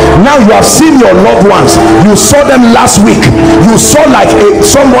physically. Now you have seen your loved ones. You saw them last week. You saw like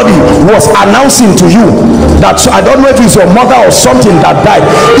somebody was announcing to you that, I don't know if it's your mother or something that died.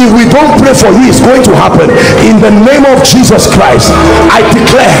 If we don't pray for you, it's going to happen. In the name of Jesus Christ, I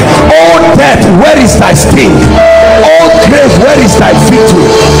declare, oh death, where is thy sting? Oh grave, where is thy victory?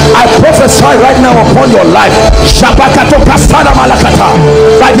 I prophesy right now upon your life, by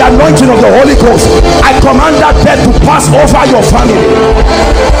the anointing of the Holy Ghost, I command that death to pass over your family.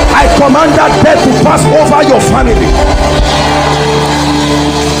 I command that death to pass over your family.